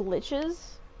uses glitches.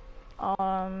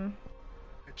 I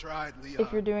tried, Leon,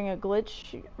 If you're doing a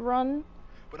glitch run,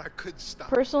 but I couldn't stop.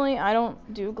 personally, I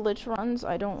don't do glitch runs.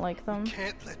 I don't like them.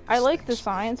 Can't let I this like thing the slip.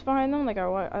 science behind them. Like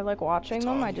I like watching It's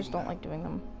them. on I you just don't now. like doing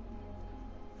them.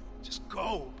 Just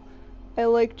go. I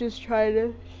like just trying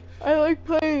to. I like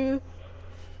playing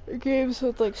games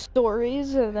with like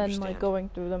stories and then like Understand. going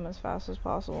through them as fast as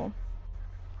possible.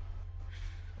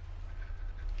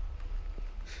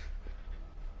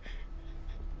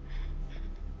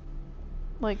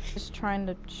 Like just trying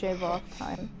to shave off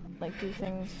time, like do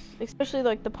things, especially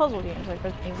like the puzzle games like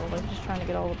Resident Evil, like just trying to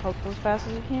get all the puzzles as fast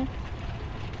as you can.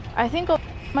 I think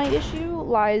my issue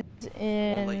lies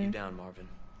Won't let you in down, Marvin.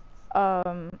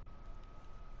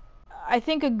 I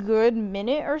think a good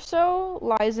minute or so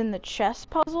lies in the chess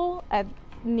puzzle at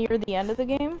near the end of the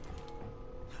game.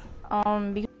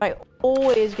 Because I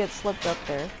always get slipped up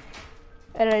there,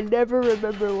 and I never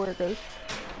remember where it goes.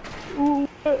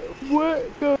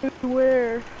 What goes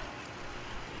where?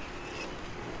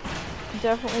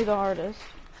 Definitely the hardest.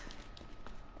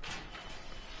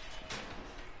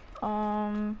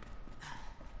 I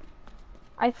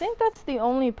think that's the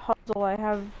only puzzle I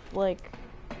have like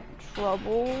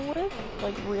trouble with,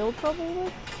 like real trouble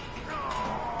with.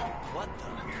 What the?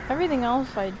 Everything else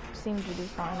I seem to do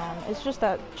fine on. It's just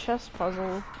that chess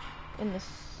puzzle in the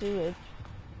sewage.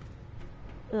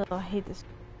 Ugh, I hate this.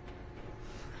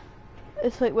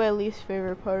 It's like my least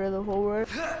favorite part of the whole work.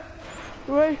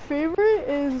 My favorite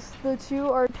is the 2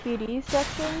 RPD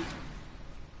sections.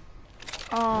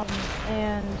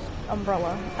 And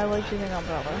Umbrella. I like doing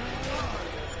Umbrella.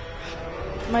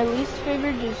 My least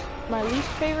favorite is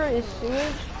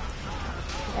sewage,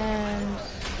 and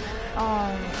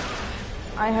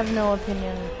I have no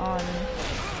opinion on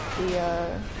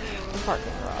the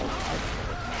parking garage.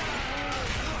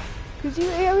 Cause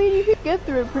I mean, you could get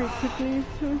through it pretty quickly,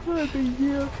 so it's not a big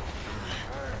deal.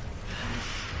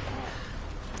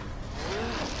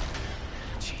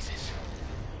 Jesus.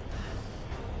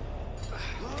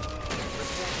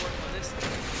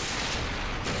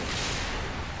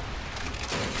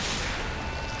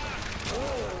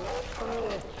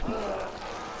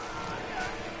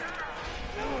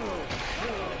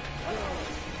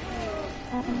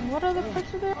 What other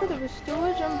parts are there? There was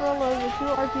storage, umbrella, the 2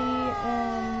 RP,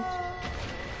 and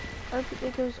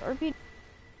it goes RP,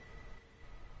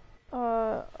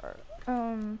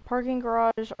 parking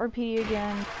garage, RP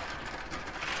again.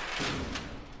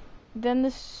 Then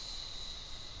the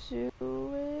sewage.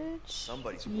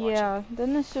 Somebody's watching. Yeah,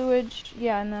 then the sewage,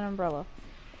 yeah, and then umbrella.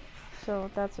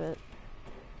 So that's it.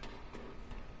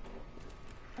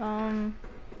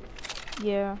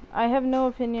 Yeah, I have no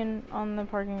opinion on the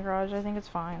parking garage. I think it's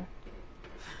fine.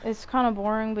 It's kind of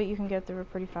boring, but you can get through it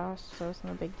pretty fast, so it's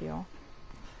no big deal.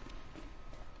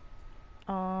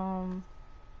 Oh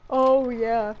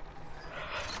yeah.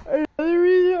 Another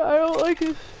reason I don't like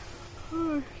this.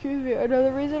 Oh, excuse me.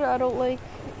 Another reason I don't like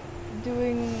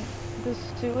doing the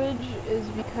sewage is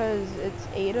because it's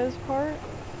Ada's part.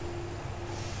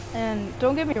 And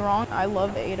don't get me wrong, I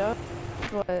love Ada,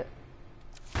 but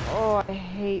oh, I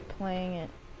hate playing it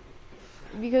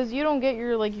because you don't get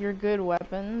your good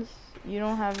weapons. You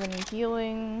don't have any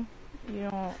healing. You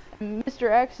don't. Mr.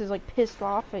 X is like pissed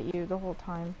off at you the whole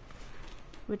time,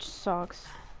 which sucks.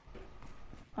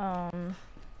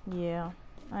 Yeah,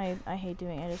 I hate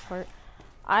doing Ada's part.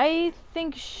 I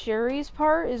think Sherry's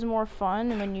part is more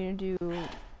fun when you do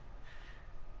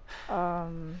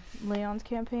Leon's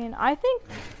campaign. I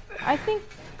think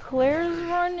Claire's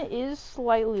run is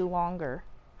slightly longer.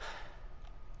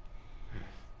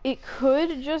 It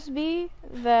could just be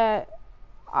that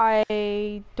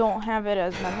I don't have it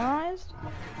as memorized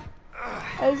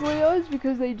as Leon's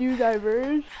because they do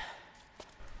diverge.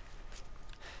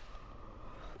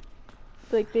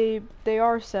 Like they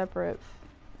are separate.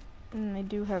 And they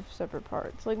do have separate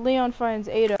parts. Like Leon finds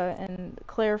Ada and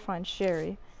Claire finds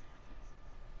Sherry.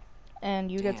 And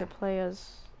you get to play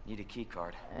as... Need a key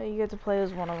card. You get to play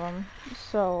as one of them.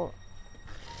 So...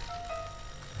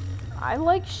 I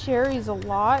like Sherry's a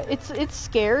lot. It's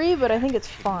scary, but I think it's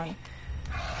fun.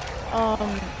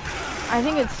 I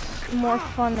think it's more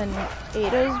fun than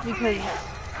Ada's because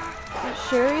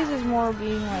Sherry's is more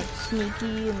being like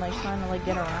sneaky and like trying to like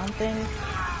get around things.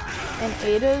 And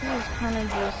Ada's is kind of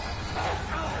just...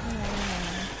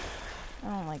 I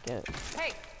don't like it.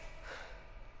 Hey!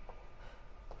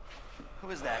 Who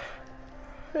is that?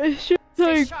 It's just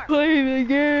like playing the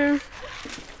game.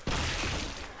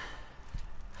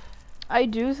 I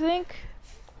do think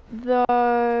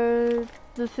the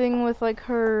thing with like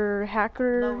her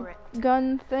hacker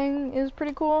gun thing is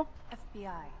pretty cool.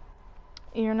 FBI.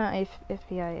 You're not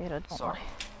FBI, Ada, don't Sorry. lie.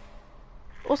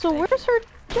 Also, where's her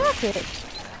jacket?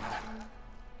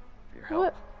 For your help.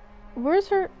 What? Where's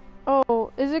her?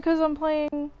 Oh, is it because I'm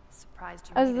playing Surprised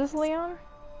you as made it this this Leon?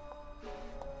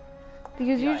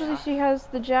 Because FBI, usually huh? she has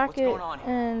the jacket going on here?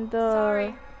 and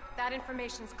Sorry, that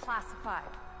information's classified.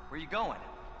 Where you going?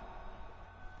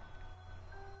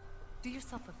 Do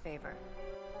yourself a favor.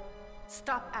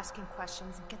 Stop asking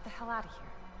questions and get the hell out of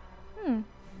here.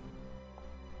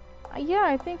 Yeah,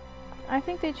 I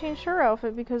think they changed her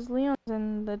outfit because Leon's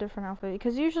in the different outfit.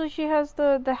 Because usually she has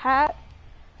the hat,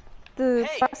 the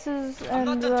Hey, glasses, I'm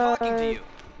not and done talking to you.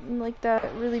 like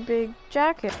that really big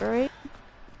jacket, right?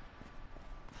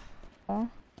 Aw.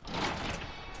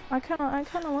 I kind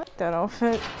of like that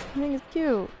outfit. I think it's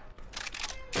cute.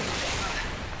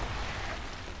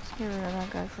 Let's get rid of that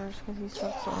guy first because he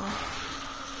sucks so much.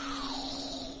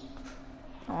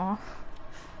 Aw.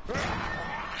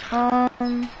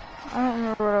 I don't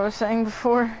remember what I was saying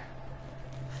before.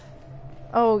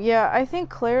 Oh yeah, I think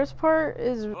Claire's part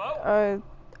is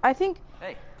I think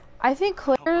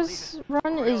Claire's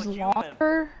run is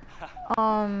longer.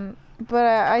 But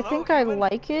I think I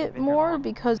like it more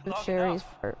because of Sherry's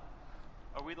part.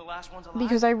 Are we the last ones alive?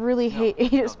 Because I really hate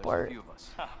Ada's there's a part. few of us.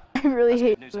 I really That's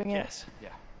hate good news, doing I it. guess. Yeah.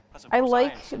 That's I of course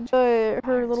like Irons.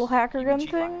 her little hacker gun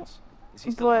EMG thing, files. Is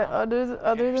he still but around?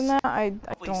 other than that, I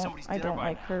Hopefully somebody's dead don't by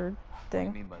like now. her What do you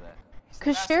thing. mean by that? He's the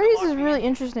Cause master Sherry's is lockman. really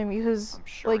interesting because I'm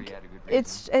sure he like had a good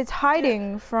reason. it's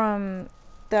hiding from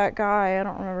that guy. I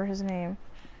don't remember his name,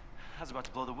 I was about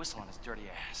to blow the whistle on his dirty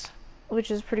ass.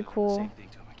 which is pretty Doing the cool. same thing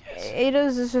to him, I guess.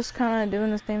 Ada's is just kind of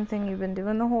doing the same thing you've been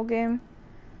doing the whole game.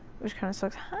 Which kind of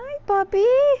sucks. Hi, Bobby.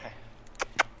 Hey,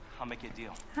 I'll make you a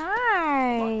deal.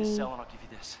 Hi. Lock this cell and I'll give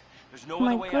you this. There's no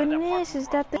My other way out of that goodness, parking is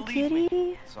that the garage, believe me.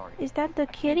 kitty? Sorry. Is that the I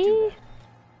can't do kitty? that.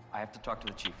 I have to talk to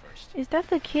the chief first. Is that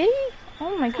the kitty?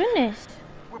 Oh my goodness.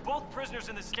 We're both prisoners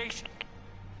in the station.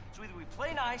 So either we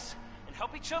play nice and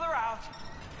help each other out.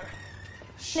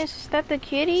 Shh. Is that the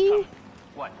kitty?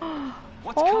 What?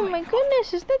 What's Oh coming? my Come on.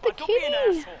 goodness, is that the Don't be an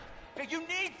kitty? asshole. Hey, you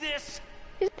need this.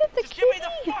 Is that the Just get me the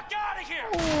kitty? fuck out of here.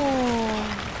 Oh.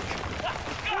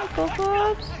 Hi,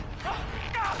 Bubbles.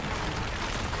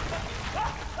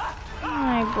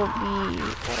 Hi, Bobby.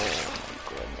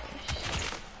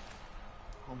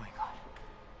 Oh my goodness.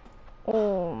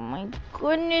 Oh my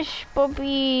goodness,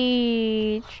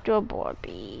 Bobby. It's the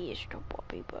Bobby. It's the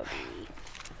Bobby.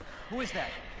 Who is that?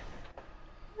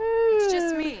 It's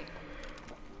just me.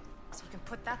 So you can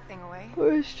put that thing away.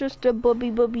 It's just a Bobby.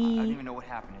 I don't even know what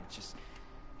happened. It just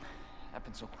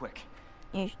happened so quick.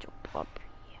 It's the Bobby.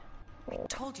 I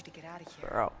told you to get out of here.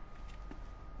 Bro.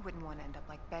 You wouldn't want to end up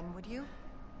like Ben, would you?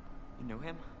 You knew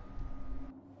him?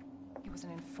 He was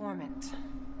an informant.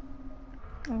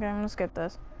 Okay, let's get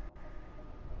this.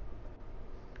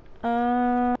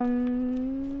 I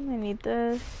need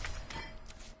this.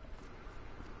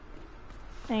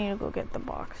 I need to go get the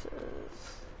boxes.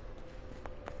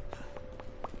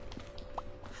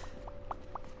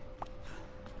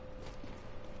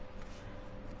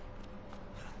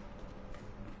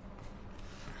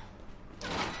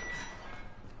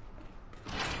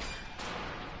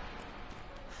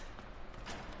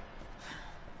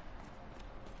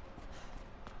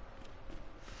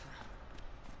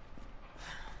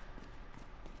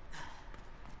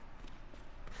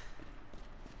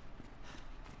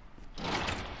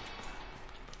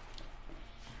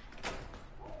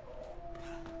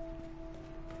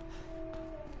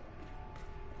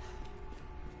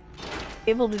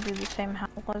 Able to do the same howl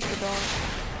as the dog.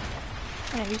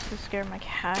 And it used to scare my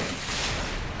cat.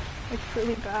 It's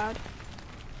really bad.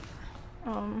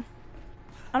 I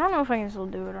don't know if I can still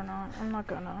do it or not. I'm not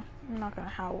gonna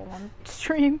howl on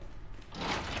stream.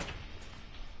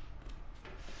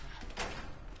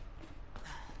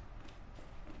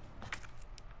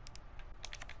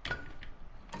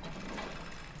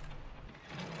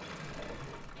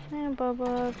 Hey,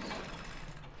 Bubba.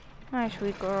 Nice,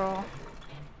 sweet girl.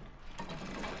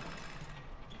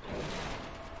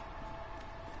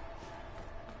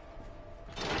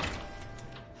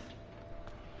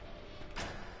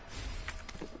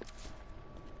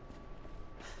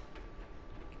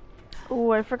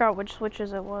 Ooh, I forgot which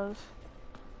switches it was.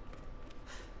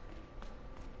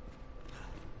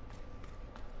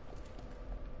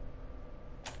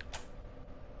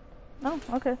 Oh,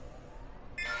 okay.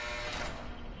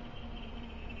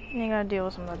 You gotta deal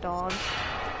with some of the dogs.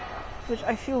 Which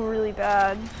I feel really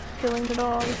bad killing the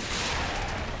dogs.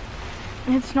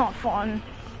 It's not fun.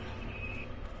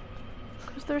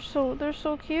 Cause they're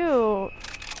so cute.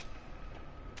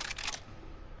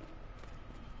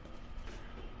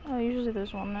 Oh, usually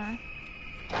there's one there.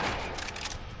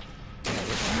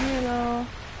 There's one here though.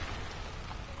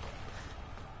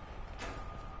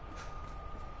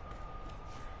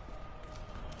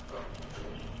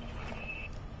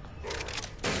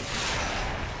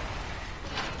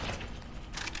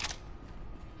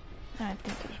 I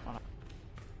think there's one.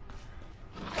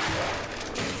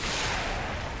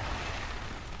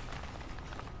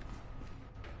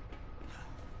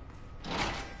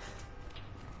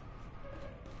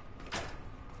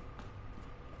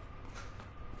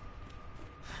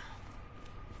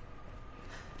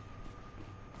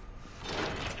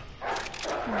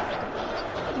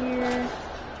 Here.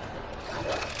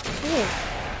 Ooh.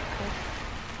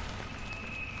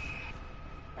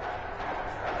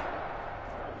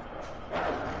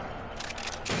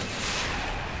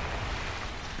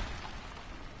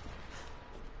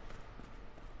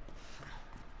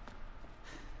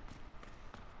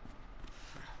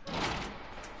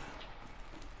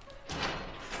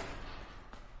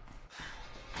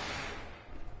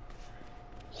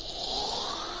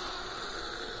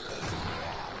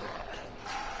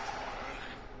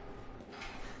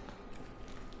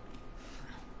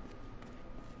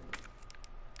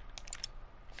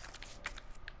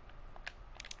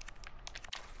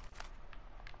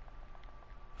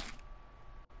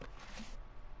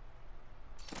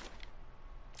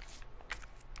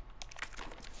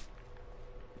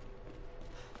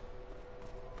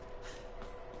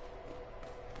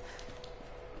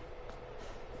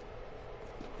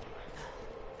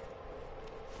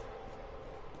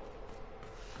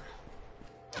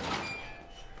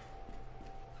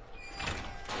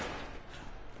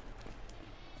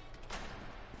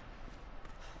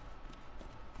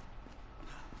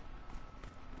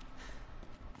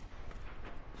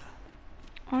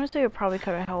 Honestly, I probably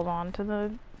could have held on to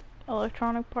the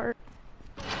electronic part.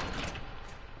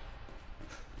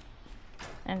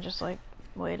 And just like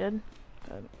waited.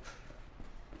 But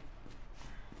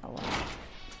oh well.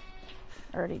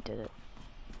 I already did it.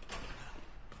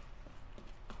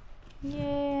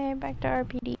 Yay, back to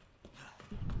RPD.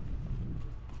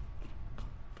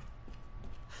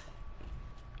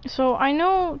 So I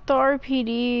know the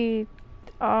RPD,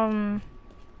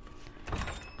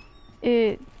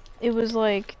 it was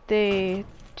like they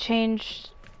changed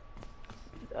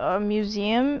a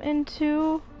museum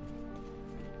into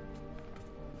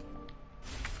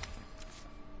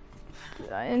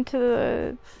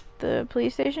the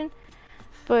police station,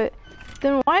 but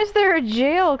then why is there a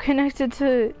jail connected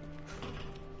to?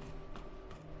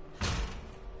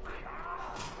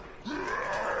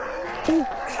 Ooh,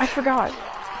 I forgot.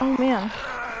 Oh man.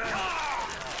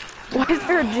 Why is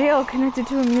there a jail connected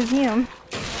to a museum?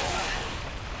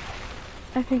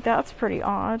 I think that's pretty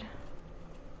odd.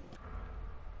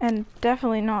 And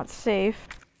definitely not safe.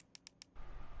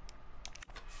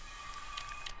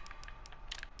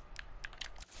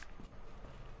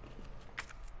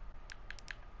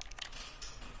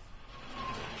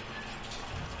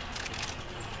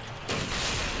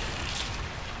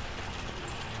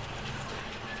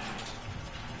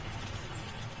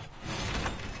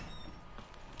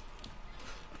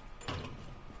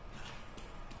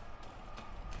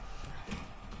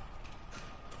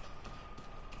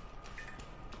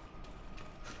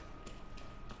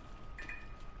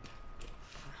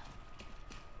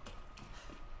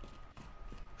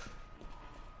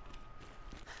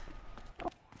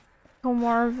 Oh,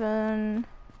 Marvin.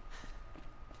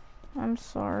 I'm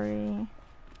sorry.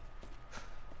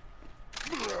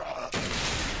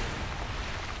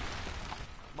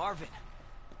 Marvin.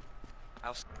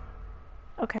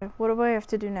 Okay, what do I have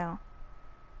to do now?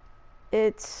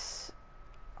 It's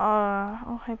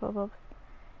oh hi Bub.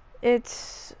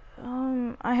 It's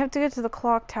I have to get to the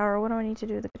clock tower. What do I need to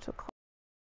do to get to the clock?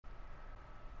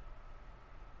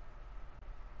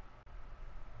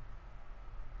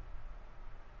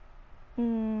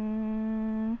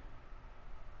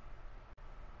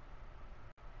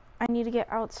 I need to get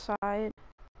outside.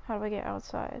 How do I get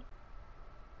outside?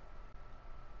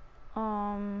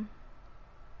 Oh,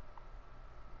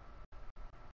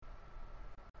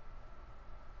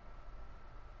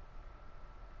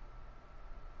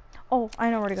 I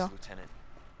know where to go. Lieutenant,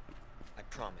 I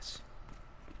promise.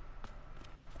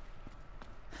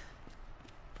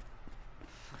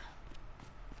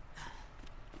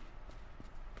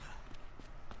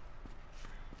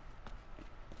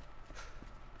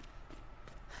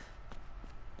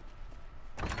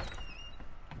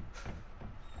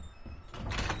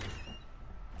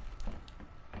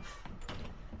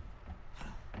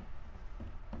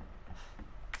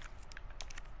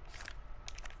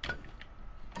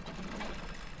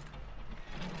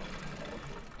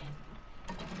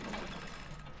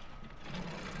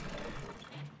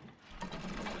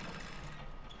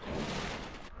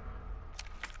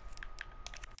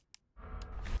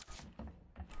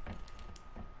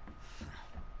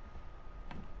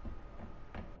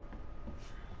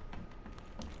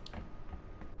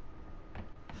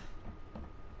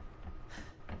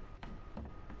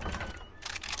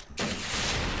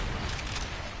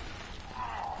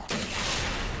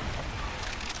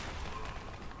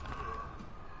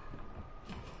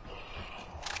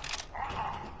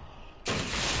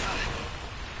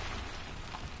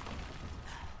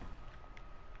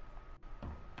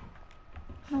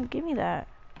 No, give me that.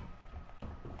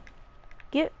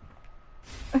 Get.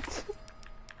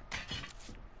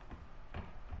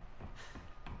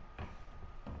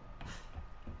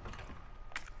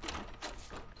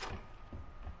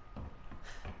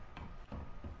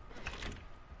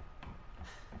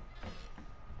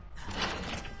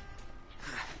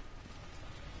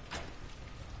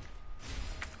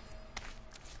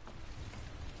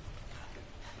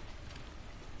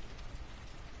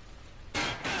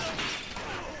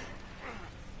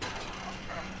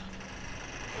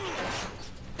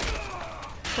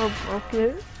 Or broke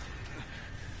it.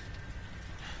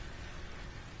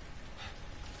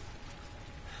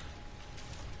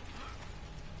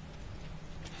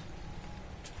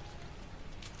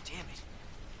 Damn it.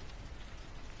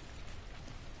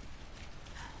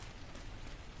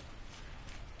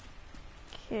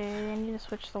 Okay, I need to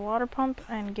switch the water pump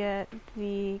and get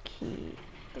the key.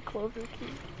 The clover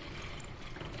key.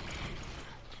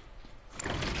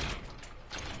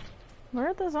 Where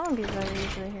are the zombies that are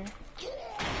usually here?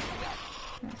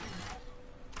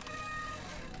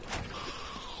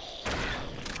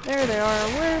 There they are.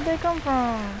 Where did they come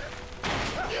from?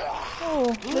 Oh,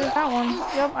 there's that one.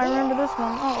 Yep, I remember this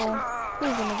one. Uh-oh.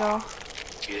 Who's gonna go?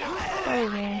 That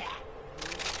was me.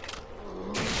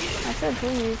 I said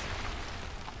please.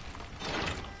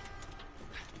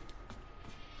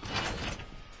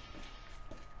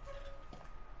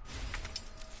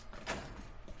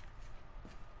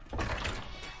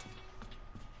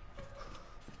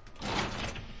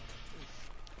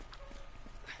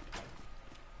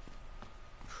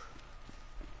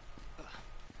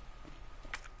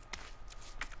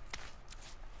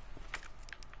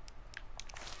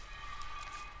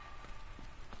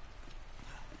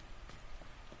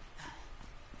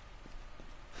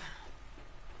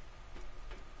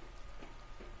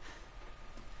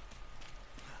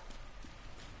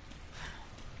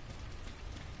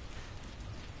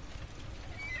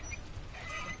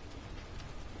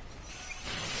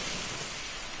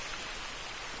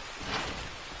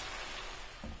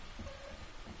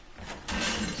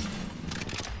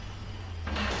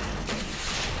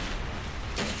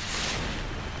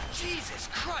 Jesus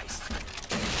Christ!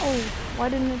 Oh, why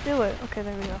didn't it do it? Okay,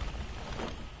 there we go.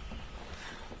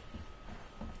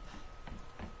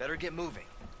 Better get moving.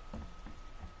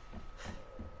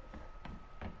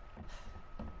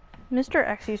 Mr.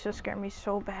 X used to scare me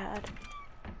so bad.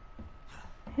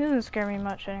 He doesn't scare me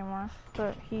much anymore,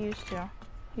 but he used to.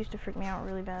 He used to freak me out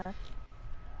really bad.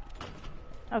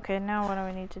 Okay, now what do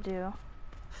I need to do?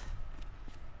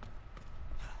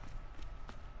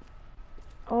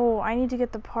 Oh, I need to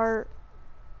get the part.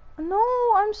 No,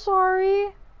 I'm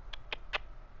sorry.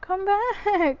 Come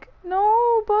back.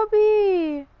 No,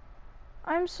 Bubby.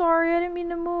 I'm sorry, I didn't mean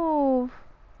to move.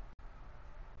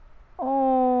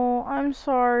 Oh, I'm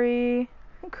sorry.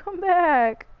 Come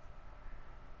back.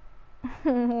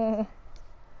 I'm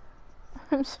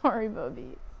sorry,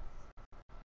 Bubby.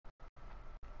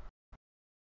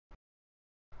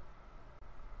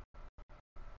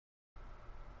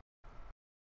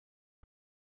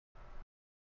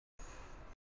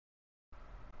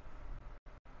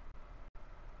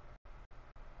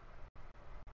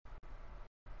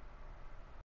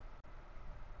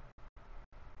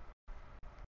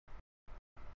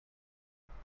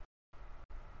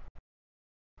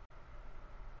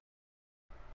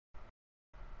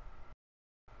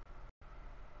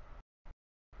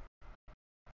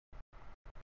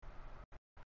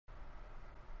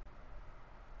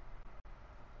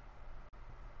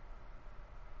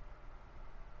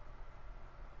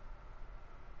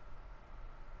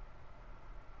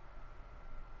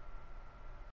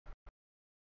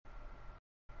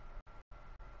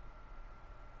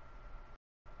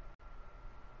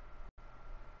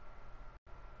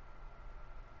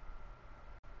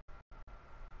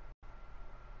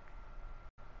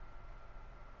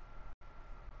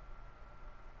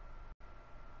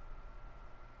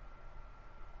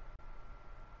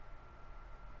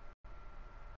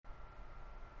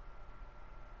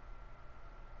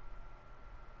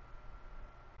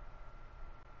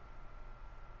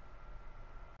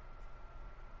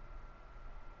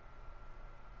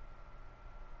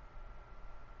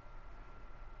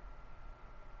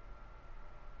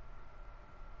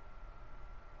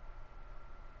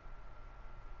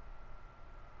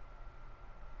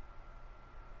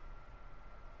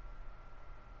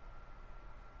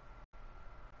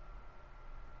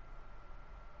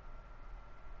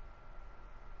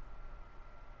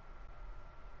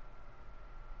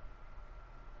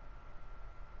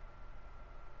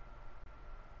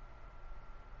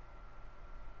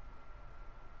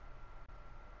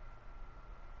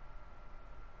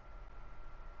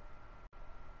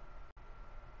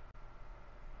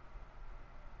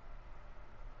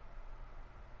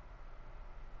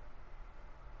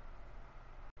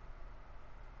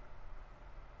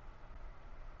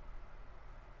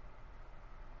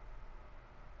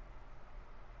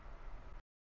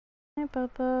 Hi,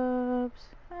 Bubs.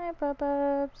 Hi,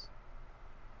 Bubs.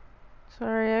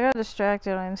 Sorry, I got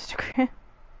distracted on Instagram.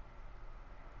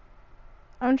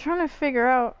 I'm trying to figure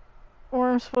out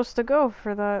where I'm supposed to go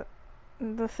for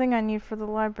the thing I need for the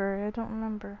library. I don't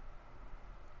remember.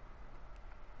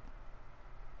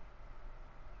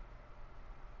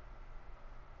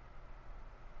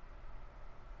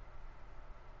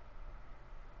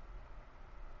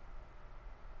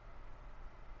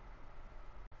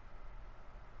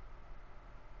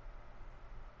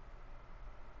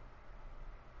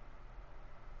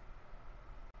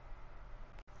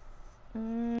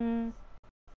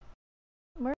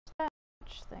 Where's that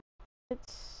thing?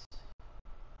 It's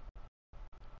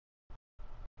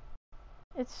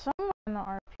somewhere in the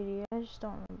RPD. I just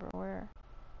don't remember where.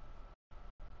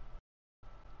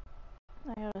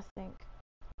 I gotta think.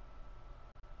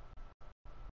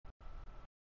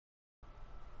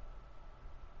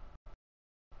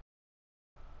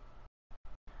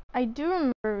 I do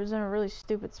remember it was in a really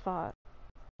stupid spot.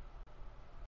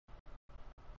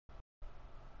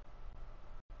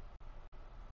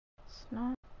 It's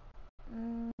not...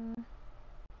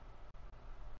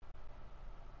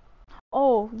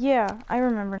 Oh, yeah, I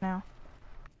remember now.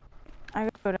 I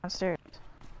gotta go downstairs.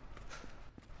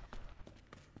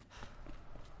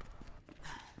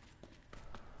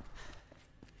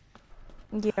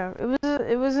 Yeah,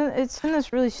 it's in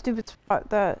this really stupid spot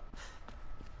that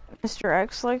Mr.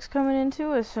 X likes coming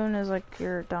into as soon as, like,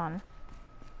 you're done.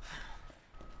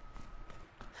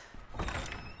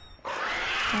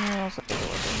 And also take a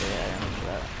look into the items for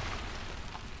that.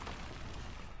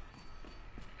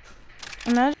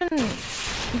 Imagine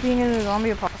being in a zombie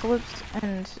apocalypse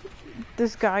and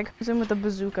this guy comes in with a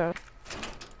bazooka.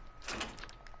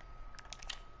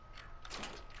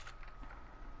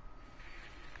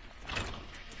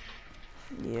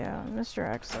 Yeah, Mr.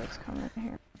 X likes coming in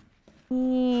here.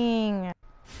 Dang.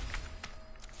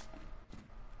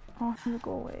 Oh, I'm gonna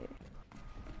go away.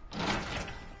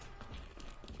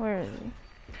 Where is he?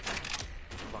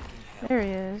 There he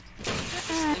is.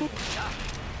 Hi.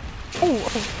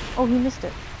 Oh, he missed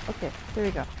it. Okay, there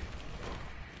we go.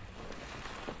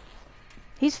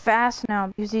 He's fast now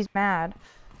because he's mad.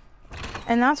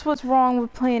 And that's what's wrong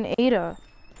with playing Ada.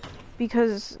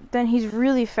 Because then he's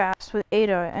really fast with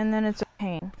Ada, and then it's a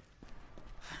pain.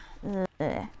 Ugh.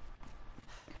 Okay,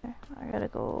 I gotta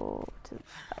go to the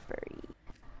library.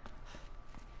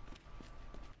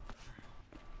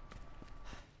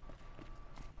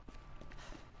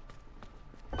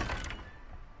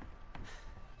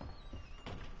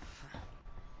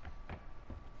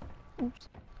 Oops.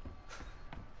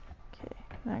 Okay,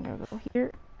 now I'm gonna go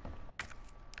here.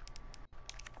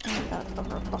 And I gotta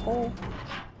cover up the hole.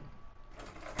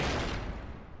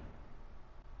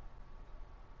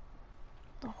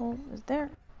 The hole is there,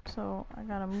 so I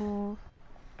gotta move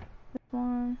this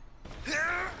one.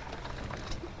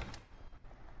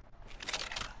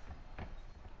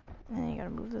 And then you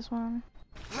gotta move this one.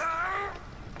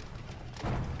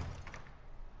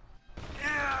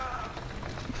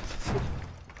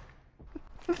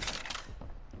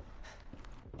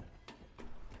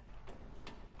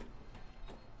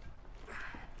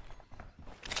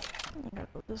 You gotta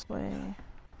go this way.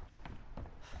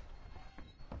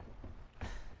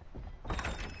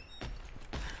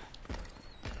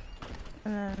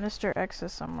 And then Mr. X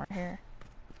is somewhere here.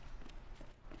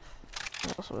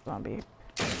 There's also a zombie.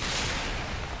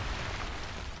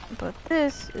 But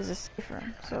this is a safe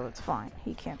room, so it's fine.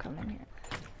 He can't come in here.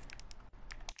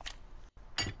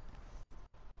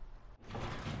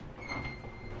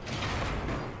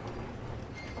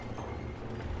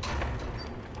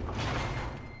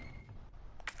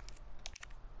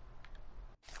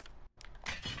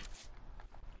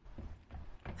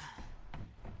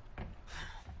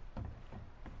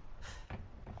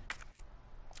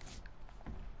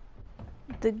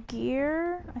 The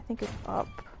gear, I think, is up.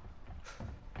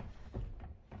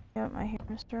 Yep, I hear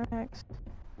Mr. X.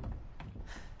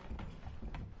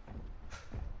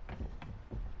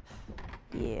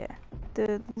 Yeah,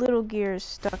 the little gear is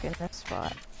stuck in this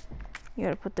spot. You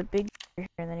gotta put the big gear here,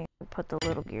 and then you gotta put the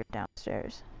little gear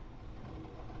downstairs.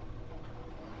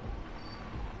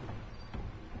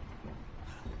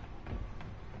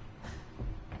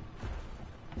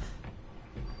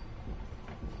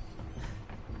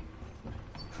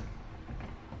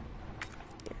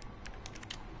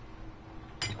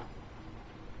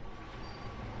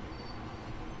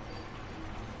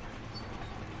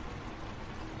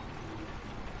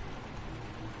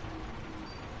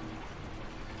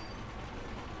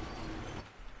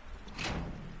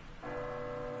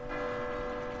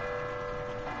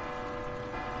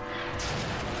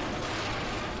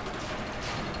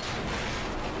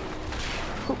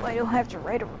 Hope I don't have to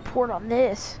write a report on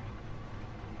this.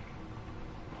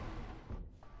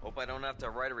 Hope I don't have to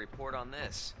write a report on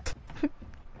this.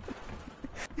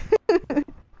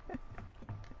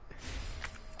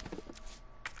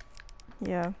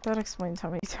 Yeah, that explains how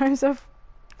many times I've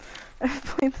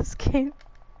played this game.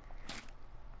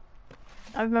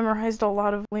 I've memorized a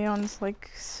lot of Leon's, like,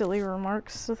 silly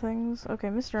remarks to things. Okay,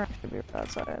 Mr. X should be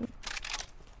outside.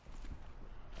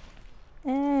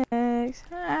 X,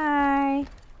 hi!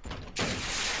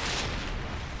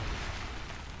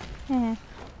 Eh.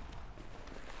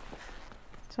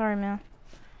 Sorry, man.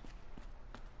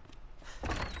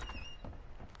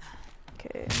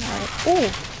 Okay, now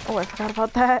oh, I forgot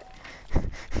about that.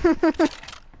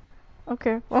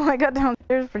 Okay, well, I got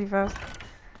downstairs pretty fast.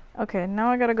 Okay, now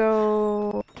I gotta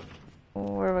go...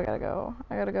 Where do I gotta go?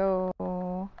 I gotta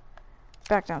go...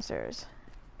 back downstairs.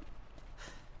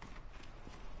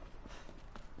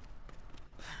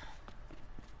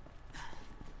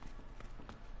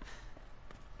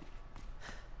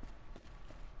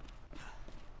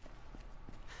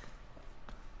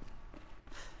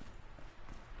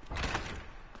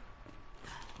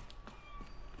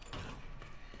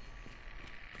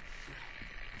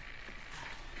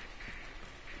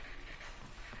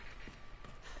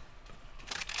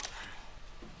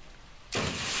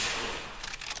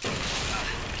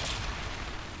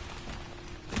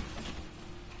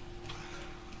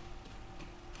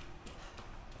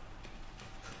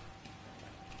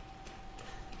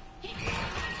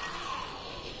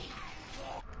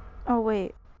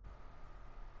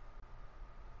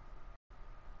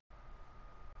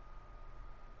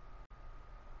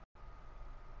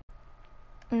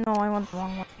 No, I went the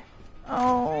wrong way.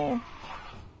 Oh.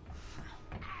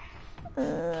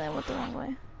 I went the wrong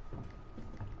way.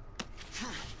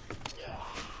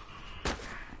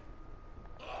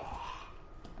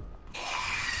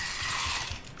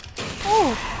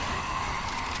 Oh!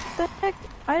 What the heck?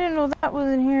 I didn't know that was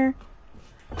in here.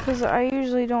 Because I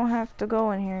usually don't have to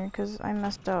go in here because I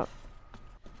messed up.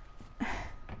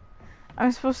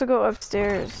 I'm supposed to go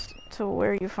upstairs to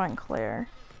where you find Claire.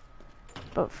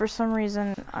 But for some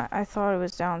reason, I thought it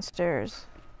was downstairs.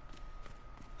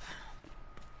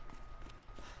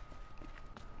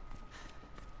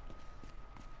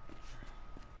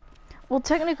 Well,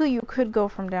 technically you could go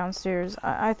from downstairs.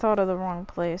 I thought of the wrong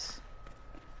place.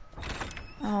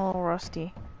 I'm a little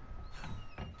rusty.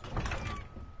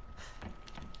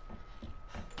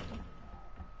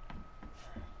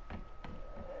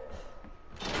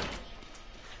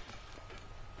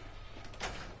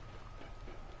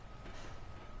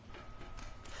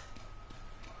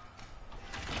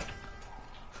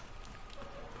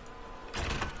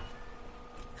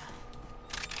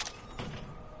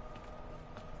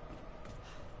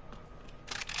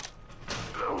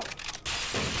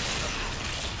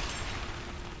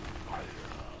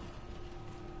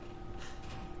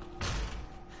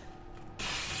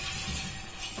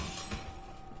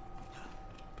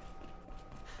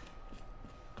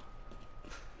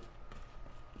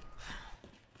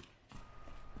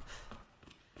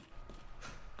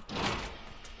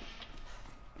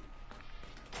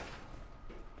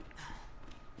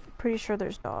 Pretty sure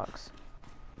there's dogs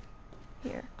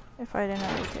here, if I didn't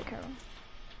already take care of them.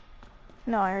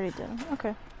 No, I already did.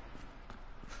 Okay.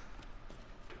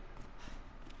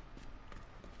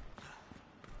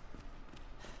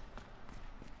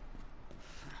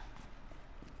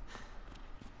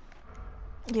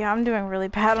 Yeah, I'm doing really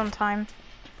bad on time.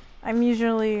 I'm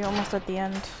usually almost at the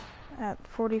end, at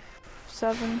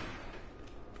 47.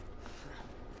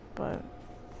 But,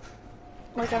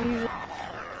 like, I'm usually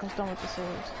almost done with the series.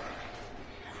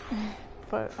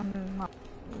 But I'm not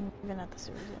even at the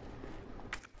series yet.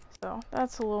 So,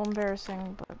 that's a little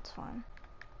embarrassing, but it's fine.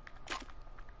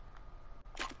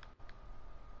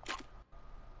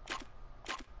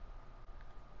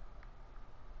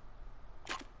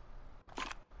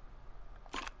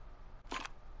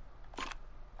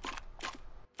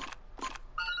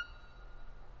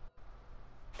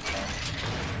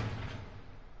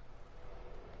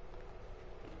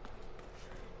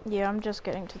 Yeah, I'm just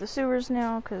getting to the sewers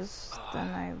now, because then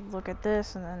I look at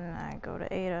this, and then I go to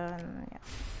Ada, and yeah.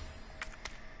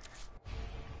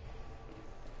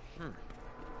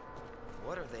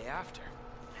 What are they after?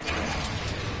 I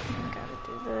gotta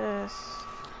do this.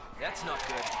 That's not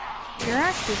good. You're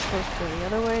actually supposed to go the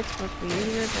other way, it's supposed to be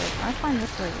easier, but I find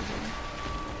this way easier.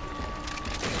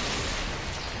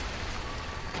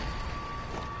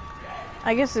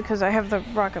 I guess it's because I have the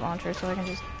rocket launcher, so I can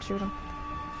just shoot him.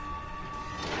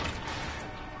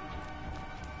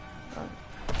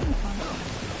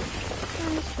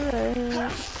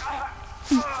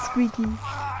 Squeaky.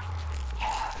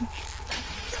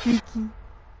 Squeaky.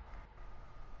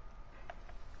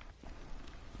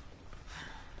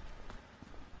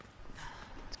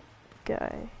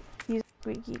 Guy. He's a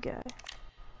squeaky guy.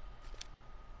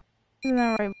 Isn't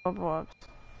that right, Bob Bobs?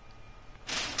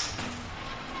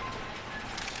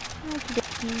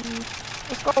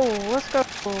 Let's go, let's go,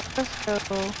 let's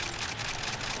go.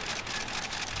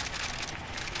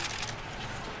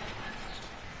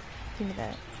 Give me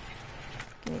that.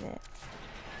 Give me that.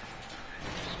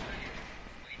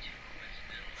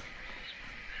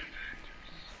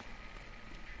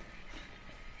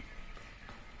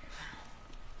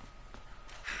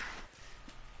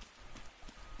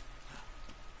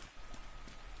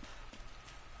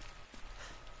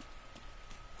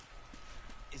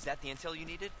 Is that the intel you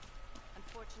needed?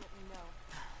 Unfortunately, no.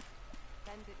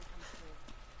 Ben didn't come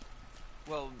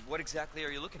through. Well, what exactly are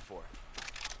you looking for?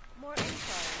 More info.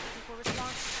 Looking for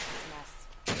responses to this mess.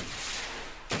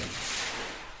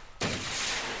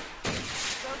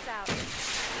 Road's out.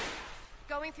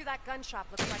 Going through that gun shop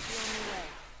looks like the only way.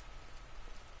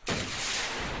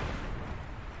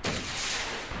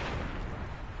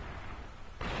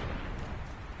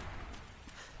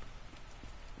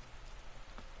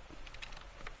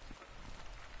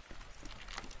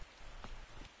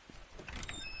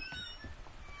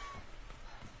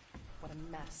 What a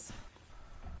mess.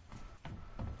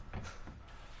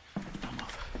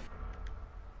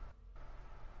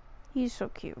 He's so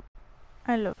cute.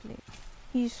 I love Leo.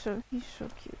 He's so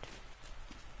cute.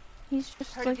 He's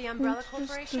just Heard like of the Umbrella he's just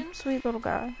Corporation? a sweet little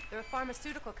guy. They're a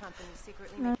pharmaceutical company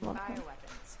secretly I making love him.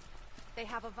 bioweapons. They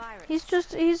have a virus. He's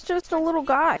just a little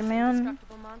guy, man.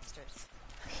 Indestructible monsters.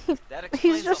 That explains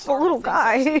He's the just a horrible little things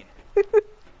I've guy. seen.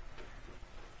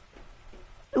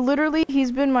 Literally,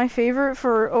 he's been my favorite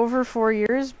for over 4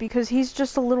 years because he's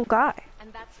just a little guy.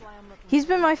 And that's why I'm looking He's for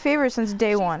been my you. favorite since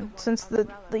day She's the one. one Since with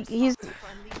the, Umbrella like, he's... responsible for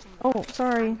unleashing the Oh, monsters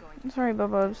sorry. I'm going to Sorry,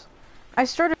 Bububs. I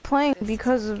started playing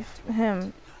because of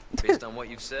him. Based on what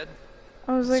you've said,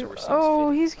 I was like, Sewer seems oh,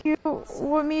 fitting. he's cute.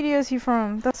 What media is he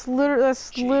from? That's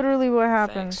literally what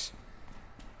happened. thanks.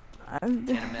 I'm-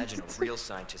 Can't imagine a real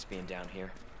scientist being down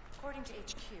here. According to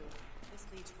HQ, this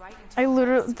leads right into I the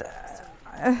literally...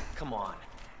 facility. Come on.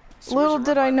 Sewers Little are run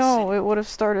did by I the know city. it would have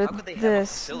started How could they have a this.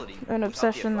 facility An without the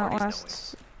obsession that authorities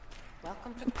lasts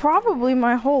Welcome to probably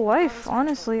my whole life,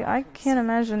 honestly. I can't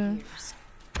imagine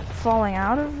falling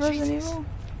out of Resident Evil.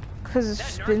 Because it's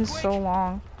just been so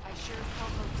long. I sure as hell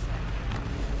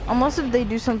hope so. Unless if they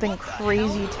do something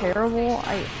crazy terrible,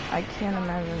 I can't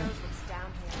imagine Knows what's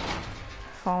down here.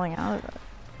 falling out of it.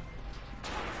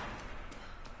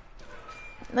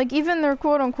 Like, even their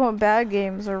quote-unquote bad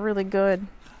games are really good.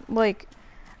 Like,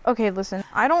 okay, listen,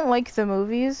 I don't like the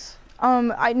movies.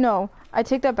 I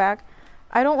take that back.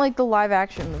 I don't like the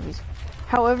live-action movies.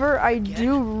 However, I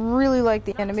do really like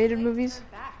the animated movies.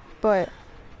 But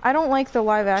I don't like the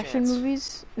live-action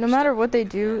movies. No matter what they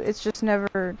do, it's just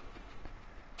never...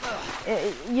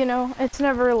 you know, it's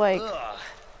never, like, Ugh.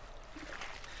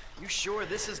 You sure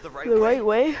this is the right the way? right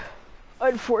way.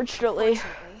 Unfortunately.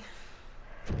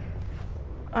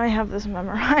 I have this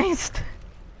memorized.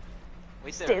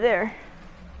 Wait Stay there.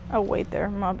 Oh, wait there.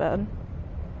 My bad.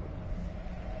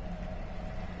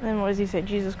 And what does he say?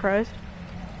 Jesus Christ?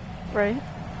 Right?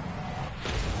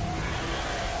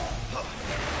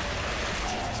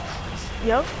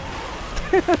 Yep.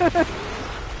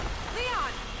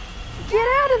 Leon! Get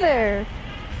out of there!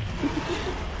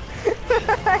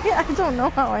 I don't know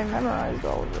how I memorized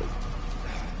all of this.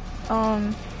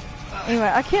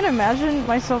 Anyway, I can't imagine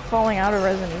myself falling out of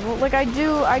Resident Evil. Like, I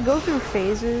go through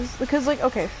phases, because, like,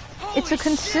 okay, it's a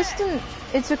consistent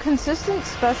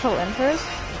special interest,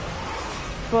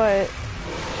 but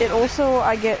it also,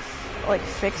 I get, like,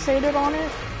 fixated on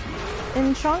it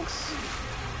in chunks.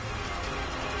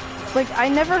 Like, I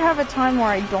never have a time where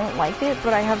I don't like it,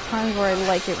 but I have times where I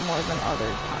like it more than other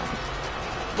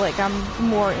times. Like, I'm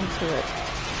more into it.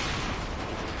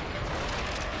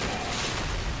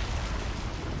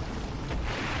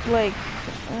 Like,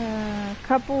 a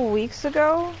couple weeks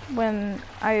ago, when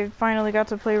I finally got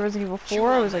to play Resident Evil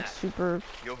 4, I was, like, super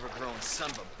You overgrown son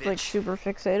of a bitch. like super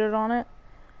fixated on it.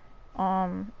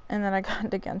 And then I got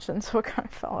into Genshin, so it kind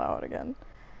of fell out again.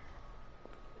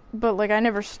 But like I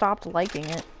never stopped liking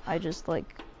it. I just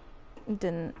like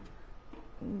didn't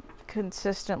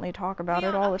consistently talk about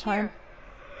it all the time.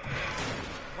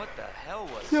 What the hell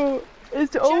was So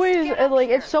it's always get up like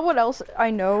here. if someone else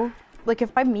I know, like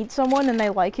if I meet someone and they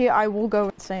like it, I will go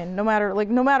insane, no matter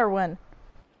when.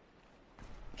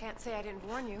 Can't say I didn't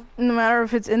warn you. No matter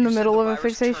if it's in the You said middle of a virus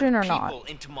fixation or turned not. people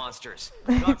into monsters,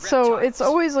 not So reptiles. it's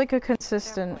always like a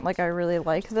consistent, like I really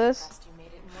like this. Best you made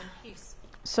it in one piece.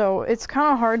 So it's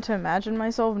kind of hard to imagine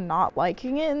myself not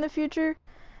liking it in the future,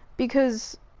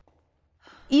 because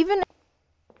even if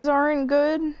games aren't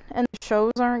good and the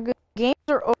shows aren't good, games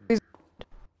are always good.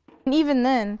 And even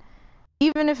then,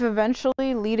 even if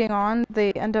eventually leading on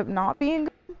they end up not being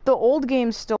good, the old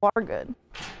games still are good.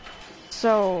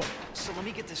 So So let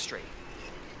me get this straight.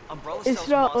 Umbrella It's sells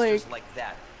not monsters like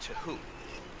that to who?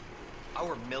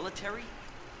 Our military?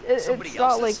 it's Somebody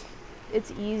not like else's?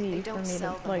 it's easy They for don't me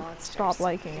sell to the like monsters. stop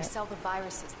liking They it. sell the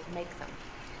viruses that make them.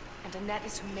 And Annette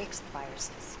is who makes the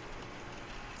viruses.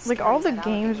 Like Scary all as the that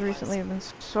games alligator recently was, have been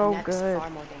so Annette is good. far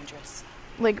more dangerous.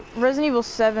 Like, Resident Evil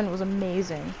 7 was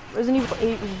amazing. Resident Evil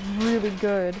 8 was really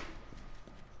good.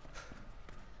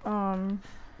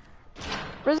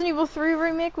 Resident Evil 3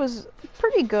 Remake was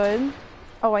pretty good.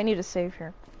 Oh, I need to save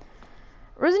here.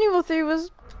 Resident Evil 3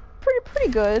 was pretty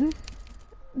good.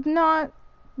 Not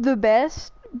the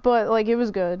best, but, like, it was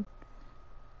good.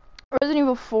 Resident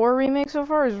Evil 4 Remake so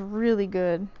far is really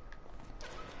good.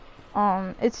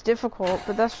 It's difficult,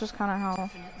 but that's just kind of how...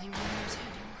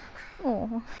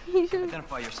 Oh, he's so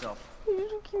Identify yourself.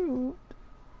 cute.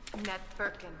 Annette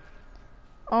Birkin.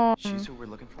 She's who we're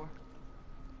looking for?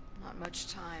 Not much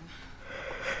time.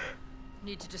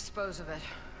 Need to dispose of it.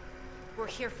 We're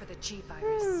here for the G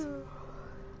virus.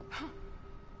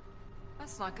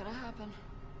 That's not gonna happen.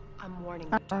 I'm warning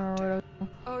I you, don't know Doctor. what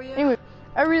else. Oh yeah? Anyway,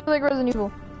 I really like Resident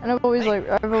Evil, and I've always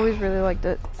really liked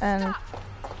it, and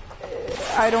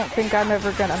I don't think I'm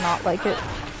ever gonna not like it,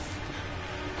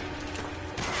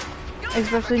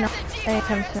 especially not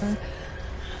anytime soon.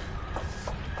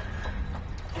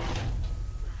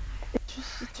 It's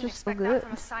just so Expect good. that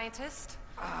from a scientist?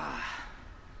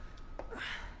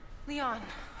 Leon.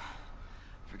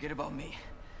 Forget about me.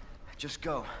 Just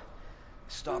go.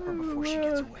 Stop her before she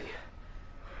gets away.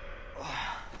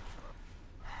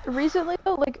 Recently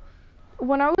though, like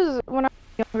when I was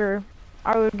younger,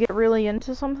 I would get really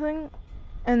into something,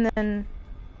 and then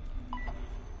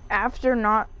after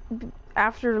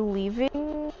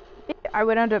leaving it, I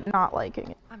would end up not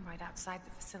liking it. I'm right outside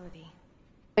the facility.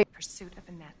 Like, In pursuit of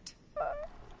Annette.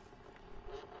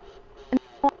 and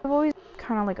I've always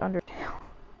kind of like Undertale.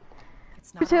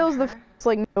 It's not Undertale's on the her. first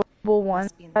like notable one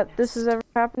Must be in the that this has ever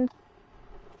happened.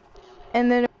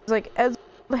 And then it was like Ezra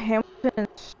Hamilton and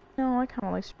no, I kind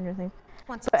of like Stranger Things.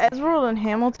 Once But it's in Ezra hand, and I'll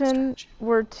Hamilton discharge.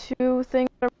 were two things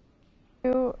that I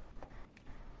would do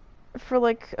for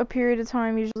like a period of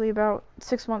time, usually about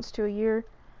 6 months to a year.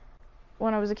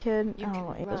 When I was a kid, You oh,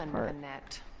 can it was run, part.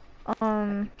 Annette. But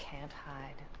you can't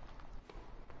hide.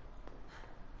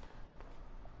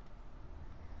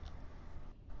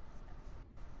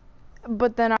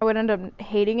 But then I would end up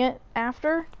hating it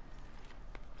after.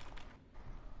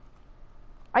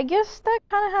 I guess that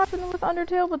kind of happened with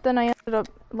Undertale, but then I ended up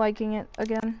liking it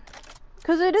again.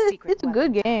 Cause it's a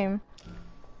good game.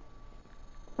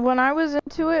 When I was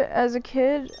into it as a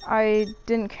kid, I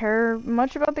didn't care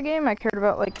much about the game. I cared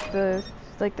about like the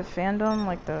fandom,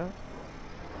 like the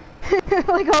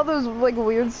like all those like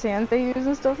weird sand they use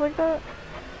and stuff like that.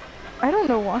 I don't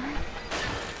know why.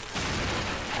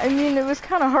 I mean, it was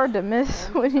kind of hard to miss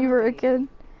when you were a kid.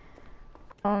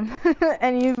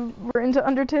 And you were into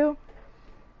Undertale.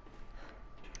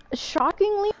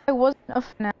 Shockingly, I wasn't a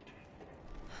FNAF,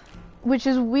 which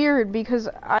is weird because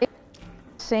I'm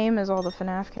the same as all the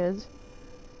FNAF kids.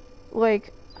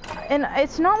 Like, and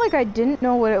it's not like I didn't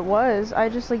know what it was. I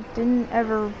just like didn't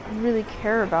ever really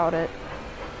care about it,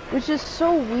 which is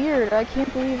so weird. I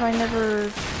can't believe I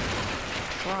never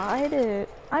tried it.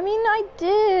 I mean, I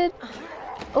did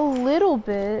a little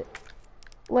bit.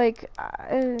 Like,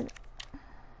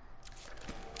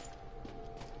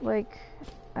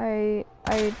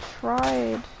 I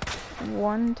tried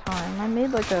one time. I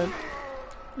made like an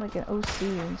OC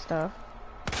and stuff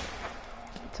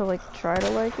to like try to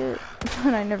like it,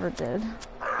 but I never did.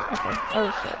 Okay.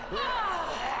 Oh shit.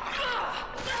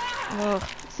 Ugh.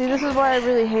 See, this is why I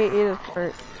really hate Ada's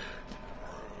part.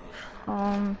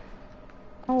 Oh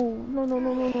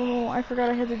no! I forgot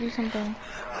I had to do something.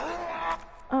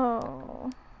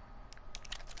 Oh.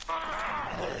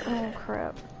 Oh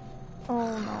crap.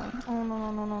 Oh no. Oh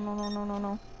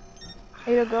no.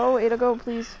 Ada, go,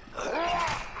 please.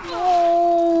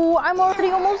 No! I'm already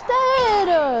almost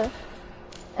dead!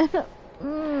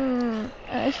 And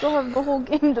I still have the whole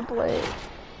game to play.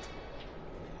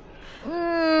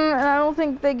 And I don't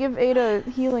think they give Ada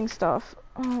healing stuff.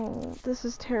 Oh, this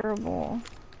is terrible.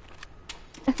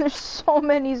 And there's so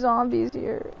many zombies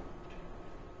here.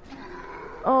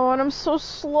 Oh, and I'm so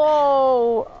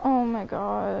slow. Oh my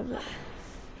god.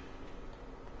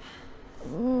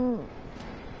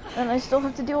 And I still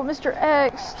have to deal with Mr.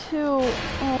 X, too.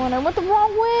 Oh, and I went the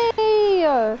wrong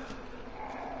way!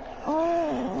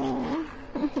 Oh.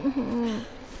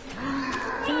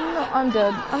 No, I'm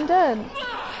dead.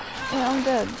 Yeah, I'm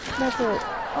dead. That's it.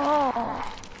 Oh.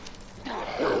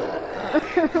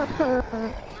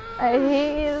 I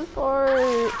hate this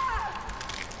part.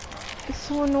 It's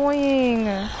so annoying.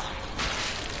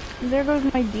 There goes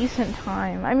my decent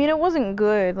time. I mean, it wasn't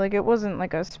good. Like, it wasn't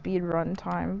like a speed run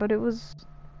time, but it was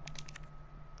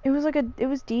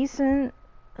decent.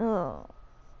 Ugh.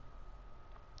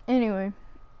 Anyway,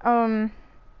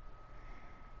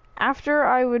 after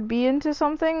I would be into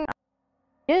something,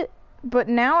 but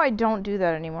now I don't do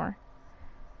that anymore.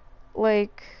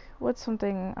 Like, what's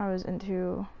something I was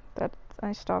into that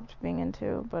I stopped being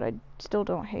into, but I still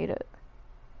don't hate it?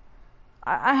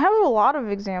 I have a lot of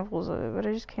examples of it, but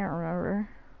I just can't remember.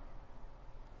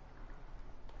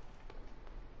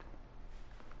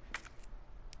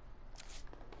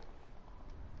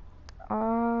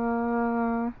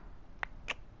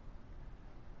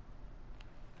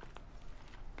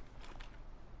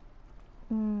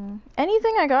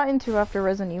 Anything I got into after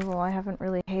Resident Evil, I haven't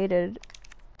really hated.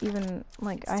 Even,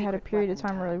 like, I had a period of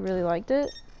time where I really liked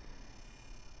it.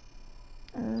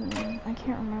 I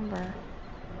can't remember.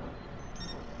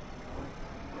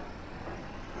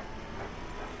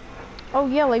 Oh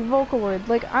yeah, like Vocaloid.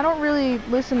 Like, I don't really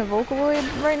listen to Vocaloid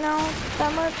right now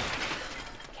that much.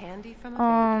 Candy from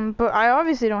a But I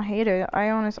obviously don't hate it.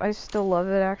 I still love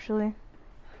it, actually.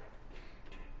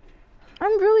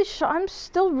 I'm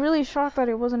still really shocked that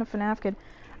it wasn't a FNAF kid.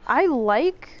 I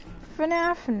like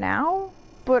FNAF now,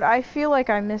 but I feel like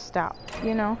I missed out,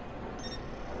 you know?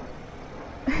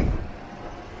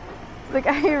 Like,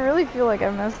 I really feel like I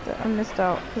missed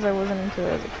out because I wasn't into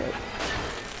it as a kid.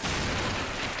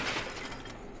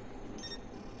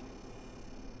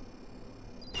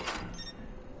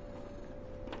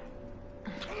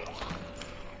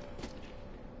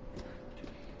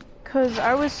 Because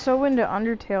I was so into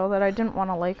Undertale that I didn't want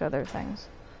to like other things.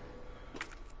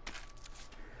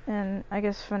 And I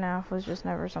guess FNAF was just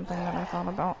never something that I thought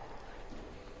about.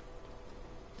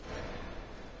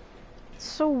 It's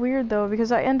so weird though,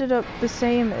 because I ended up the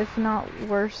same, if not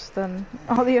worse, than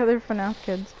all the other FNAF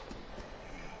kids.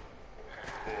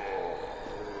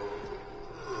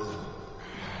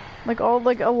 Like a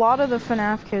lot of the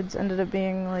FNAF kids ended up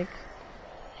being like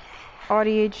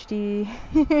ADHD,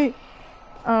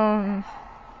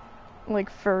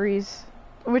 like furries,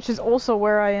 which is also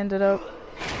where I ended up.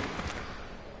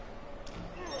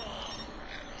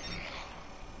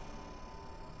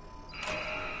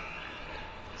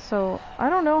 So I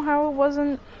don't know how it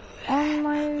wasn't on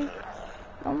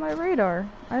my radar.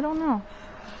 I don't know.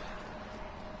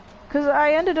 Cause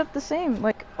I ended up the same.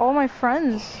 Like all my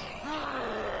friends,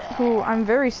 who I'm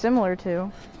very similar to,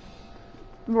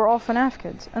 were all FNAF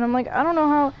kids, and I'm like, I don't know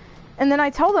how. And then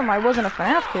I tell them I wasn't a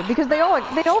FNAF kid because they all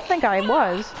think I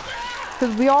was,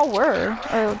 because we all were,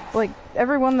 or like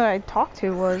everyone that I talked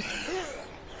to was.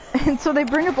 And so they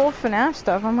bring up old FNAF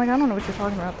stuff. I'm like, I don't know what you're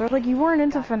talking about. They're like, you weren't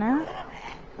into FNAF?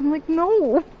 I'm like,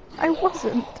 no, I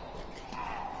wasn't.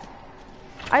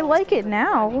 I like it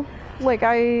now. Like,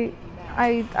 I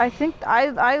think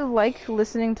I like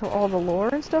listening to all the lore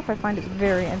and stuff. I find it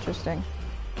very interesting.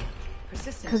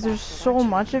 Because there's so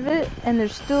much of it, and they're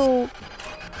still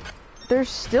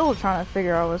trying to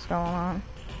figure out what's going on.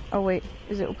 Oh wait,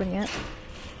 is it open yet?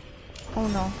 Oh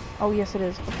no. Oh yes it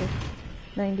is. Okay.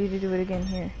 Then I need to do it again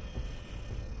here.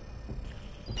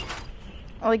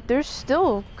 Like, there's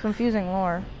still confusing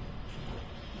lore.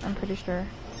 I'm pretty sure.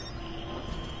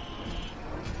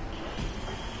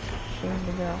 I need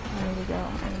to go.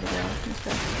 Let's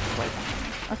go. Wait.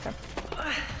 Okay.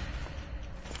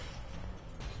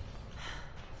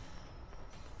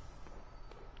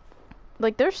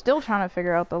 Like, they're still trying to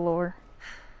figure out the lore.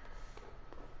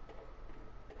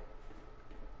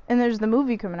 And there's the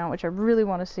movie coming out, which I really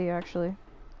want to see, actually.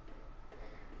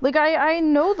 Like, I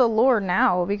know the lore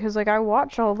now, because, like, I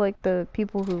watch all, like, the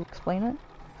people who explain it.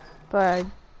 But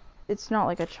it's not,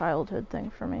 like, a childhood thing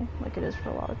for me, like it is for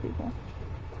a lot of people.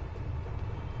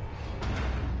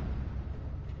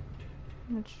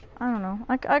 Which, I don't know.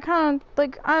 I kind of,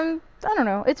 like, I don't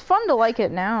know. It's fun to like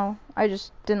it now. I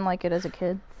just didn't like it as a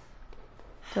kid.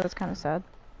 So it's kind of sad.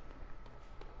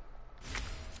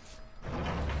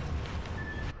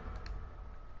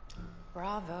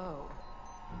 Bravo.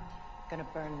 Gonna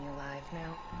burn me alive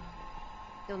now.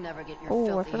 You'll never get your I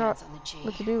filthy forgot hands on the G.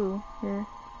 what to do here.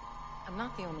 I'm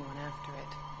not the only one after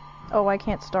it. Oh, I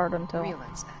can't start until...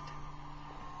 Realize that.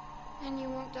 And you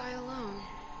won't die alone.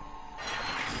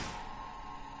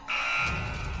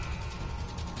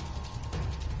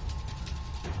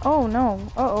 Oh no.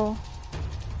 Uh-oh.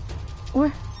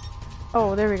 What?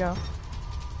 Oh, there we go.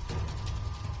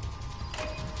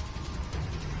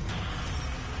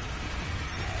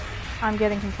 I'm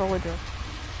getting controller drift.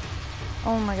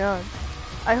 Oh my god.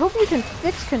 I hope you can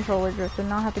fix controller drift and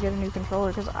not have to get a new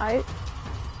controller, because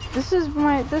this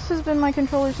has been my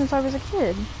controller since I was a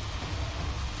kid.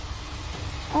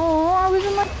 Oh, I was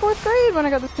in like 4th grade when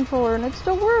I got this controller and it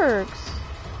still works.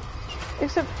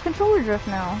 Except controller drift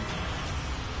now.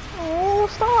 Oh,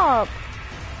 stop.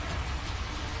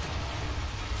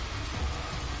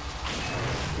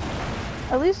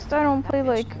 At least I don't play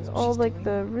like all like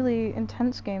the really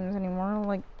intense games anymore,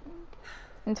 like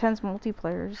intense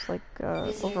multiplayers like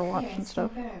Overwatch and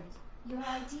stuff. Confirmed. Your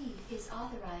ID is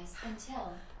authorized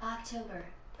until October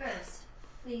 1st.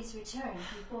 Please return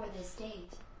before this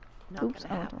date. Oops,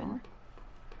 I went wrong.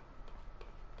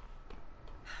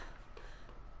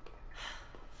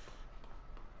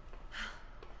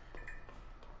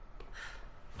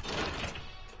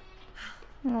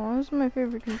 Oh, this is my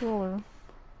favorite controller.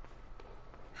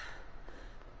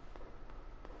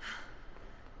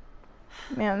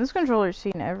 Man, this controller's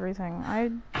seen everything.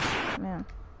 Man.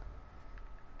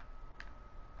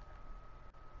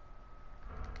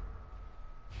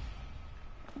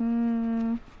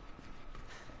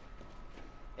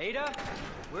 Ada,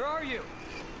 where are you?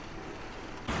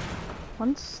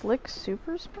 One slick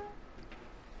super sprint?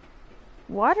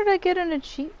 Why did I get an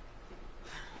achievement?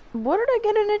 What did I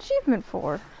get an achievement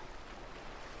for?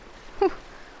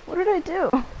 What did I do?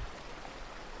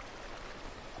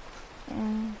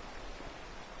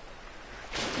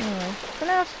 Anyway,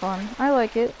 FNAF's fun. I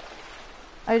like it.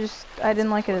 I didn't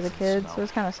like it as a kid, so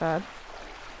it's kind of sad.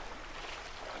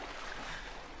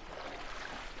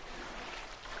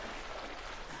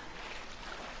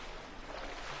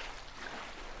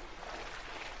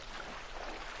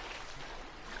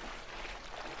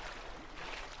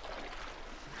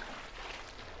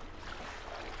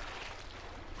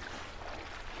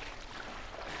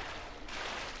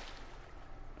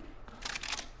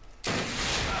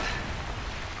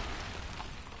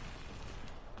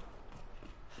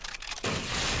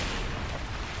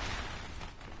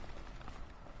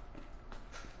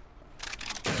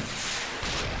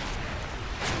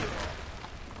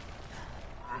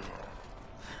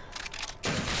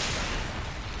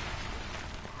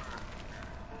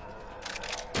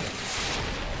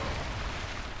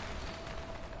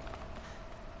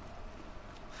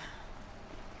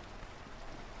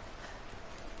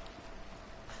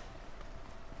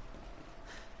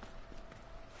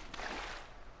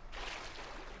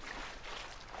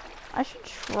 I should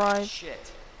try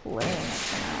Shit. playing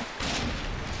it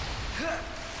now.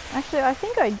 Actually, I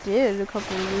think I did a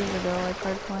couple of years ago. I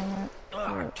tried playing it.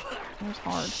 But it was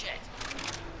hard. Shit.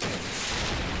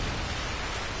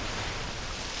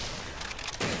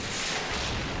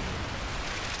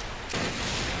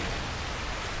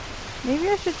 Maybe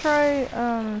I should try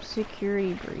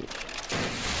Security Breach.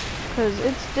 Because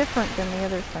it's different than the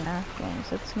other FNAF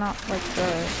games. It's not like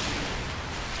the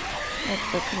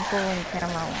controlling camera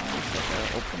one. It's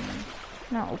like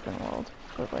a not open world,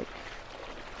 but like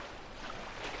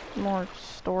more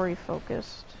story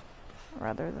focused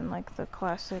rather than like the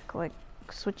classic like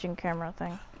switching camera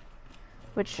thing,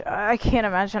 which I can't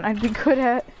imagine I'd be good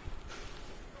at.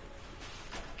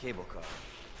 Cable car.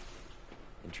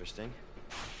 Interesting.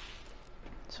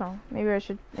 So maybe I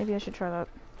should try that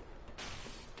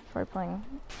before playing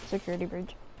Security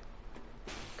Breach.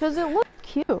 Cause it looks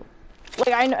cute.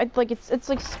 Like I know, it's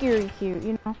like scary cute,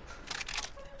 you know.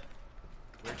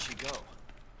 Where'd she go?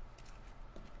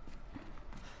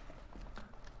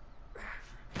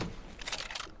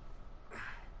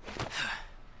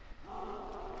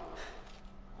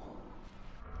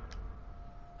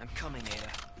 I'm coming,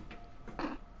 Ada.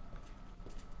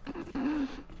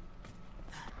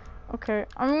 Okay,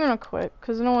 I'm gonna quit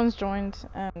because no one's joined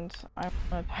and I'm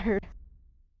kinda tired.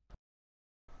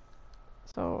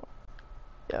 So,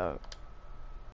 yeah.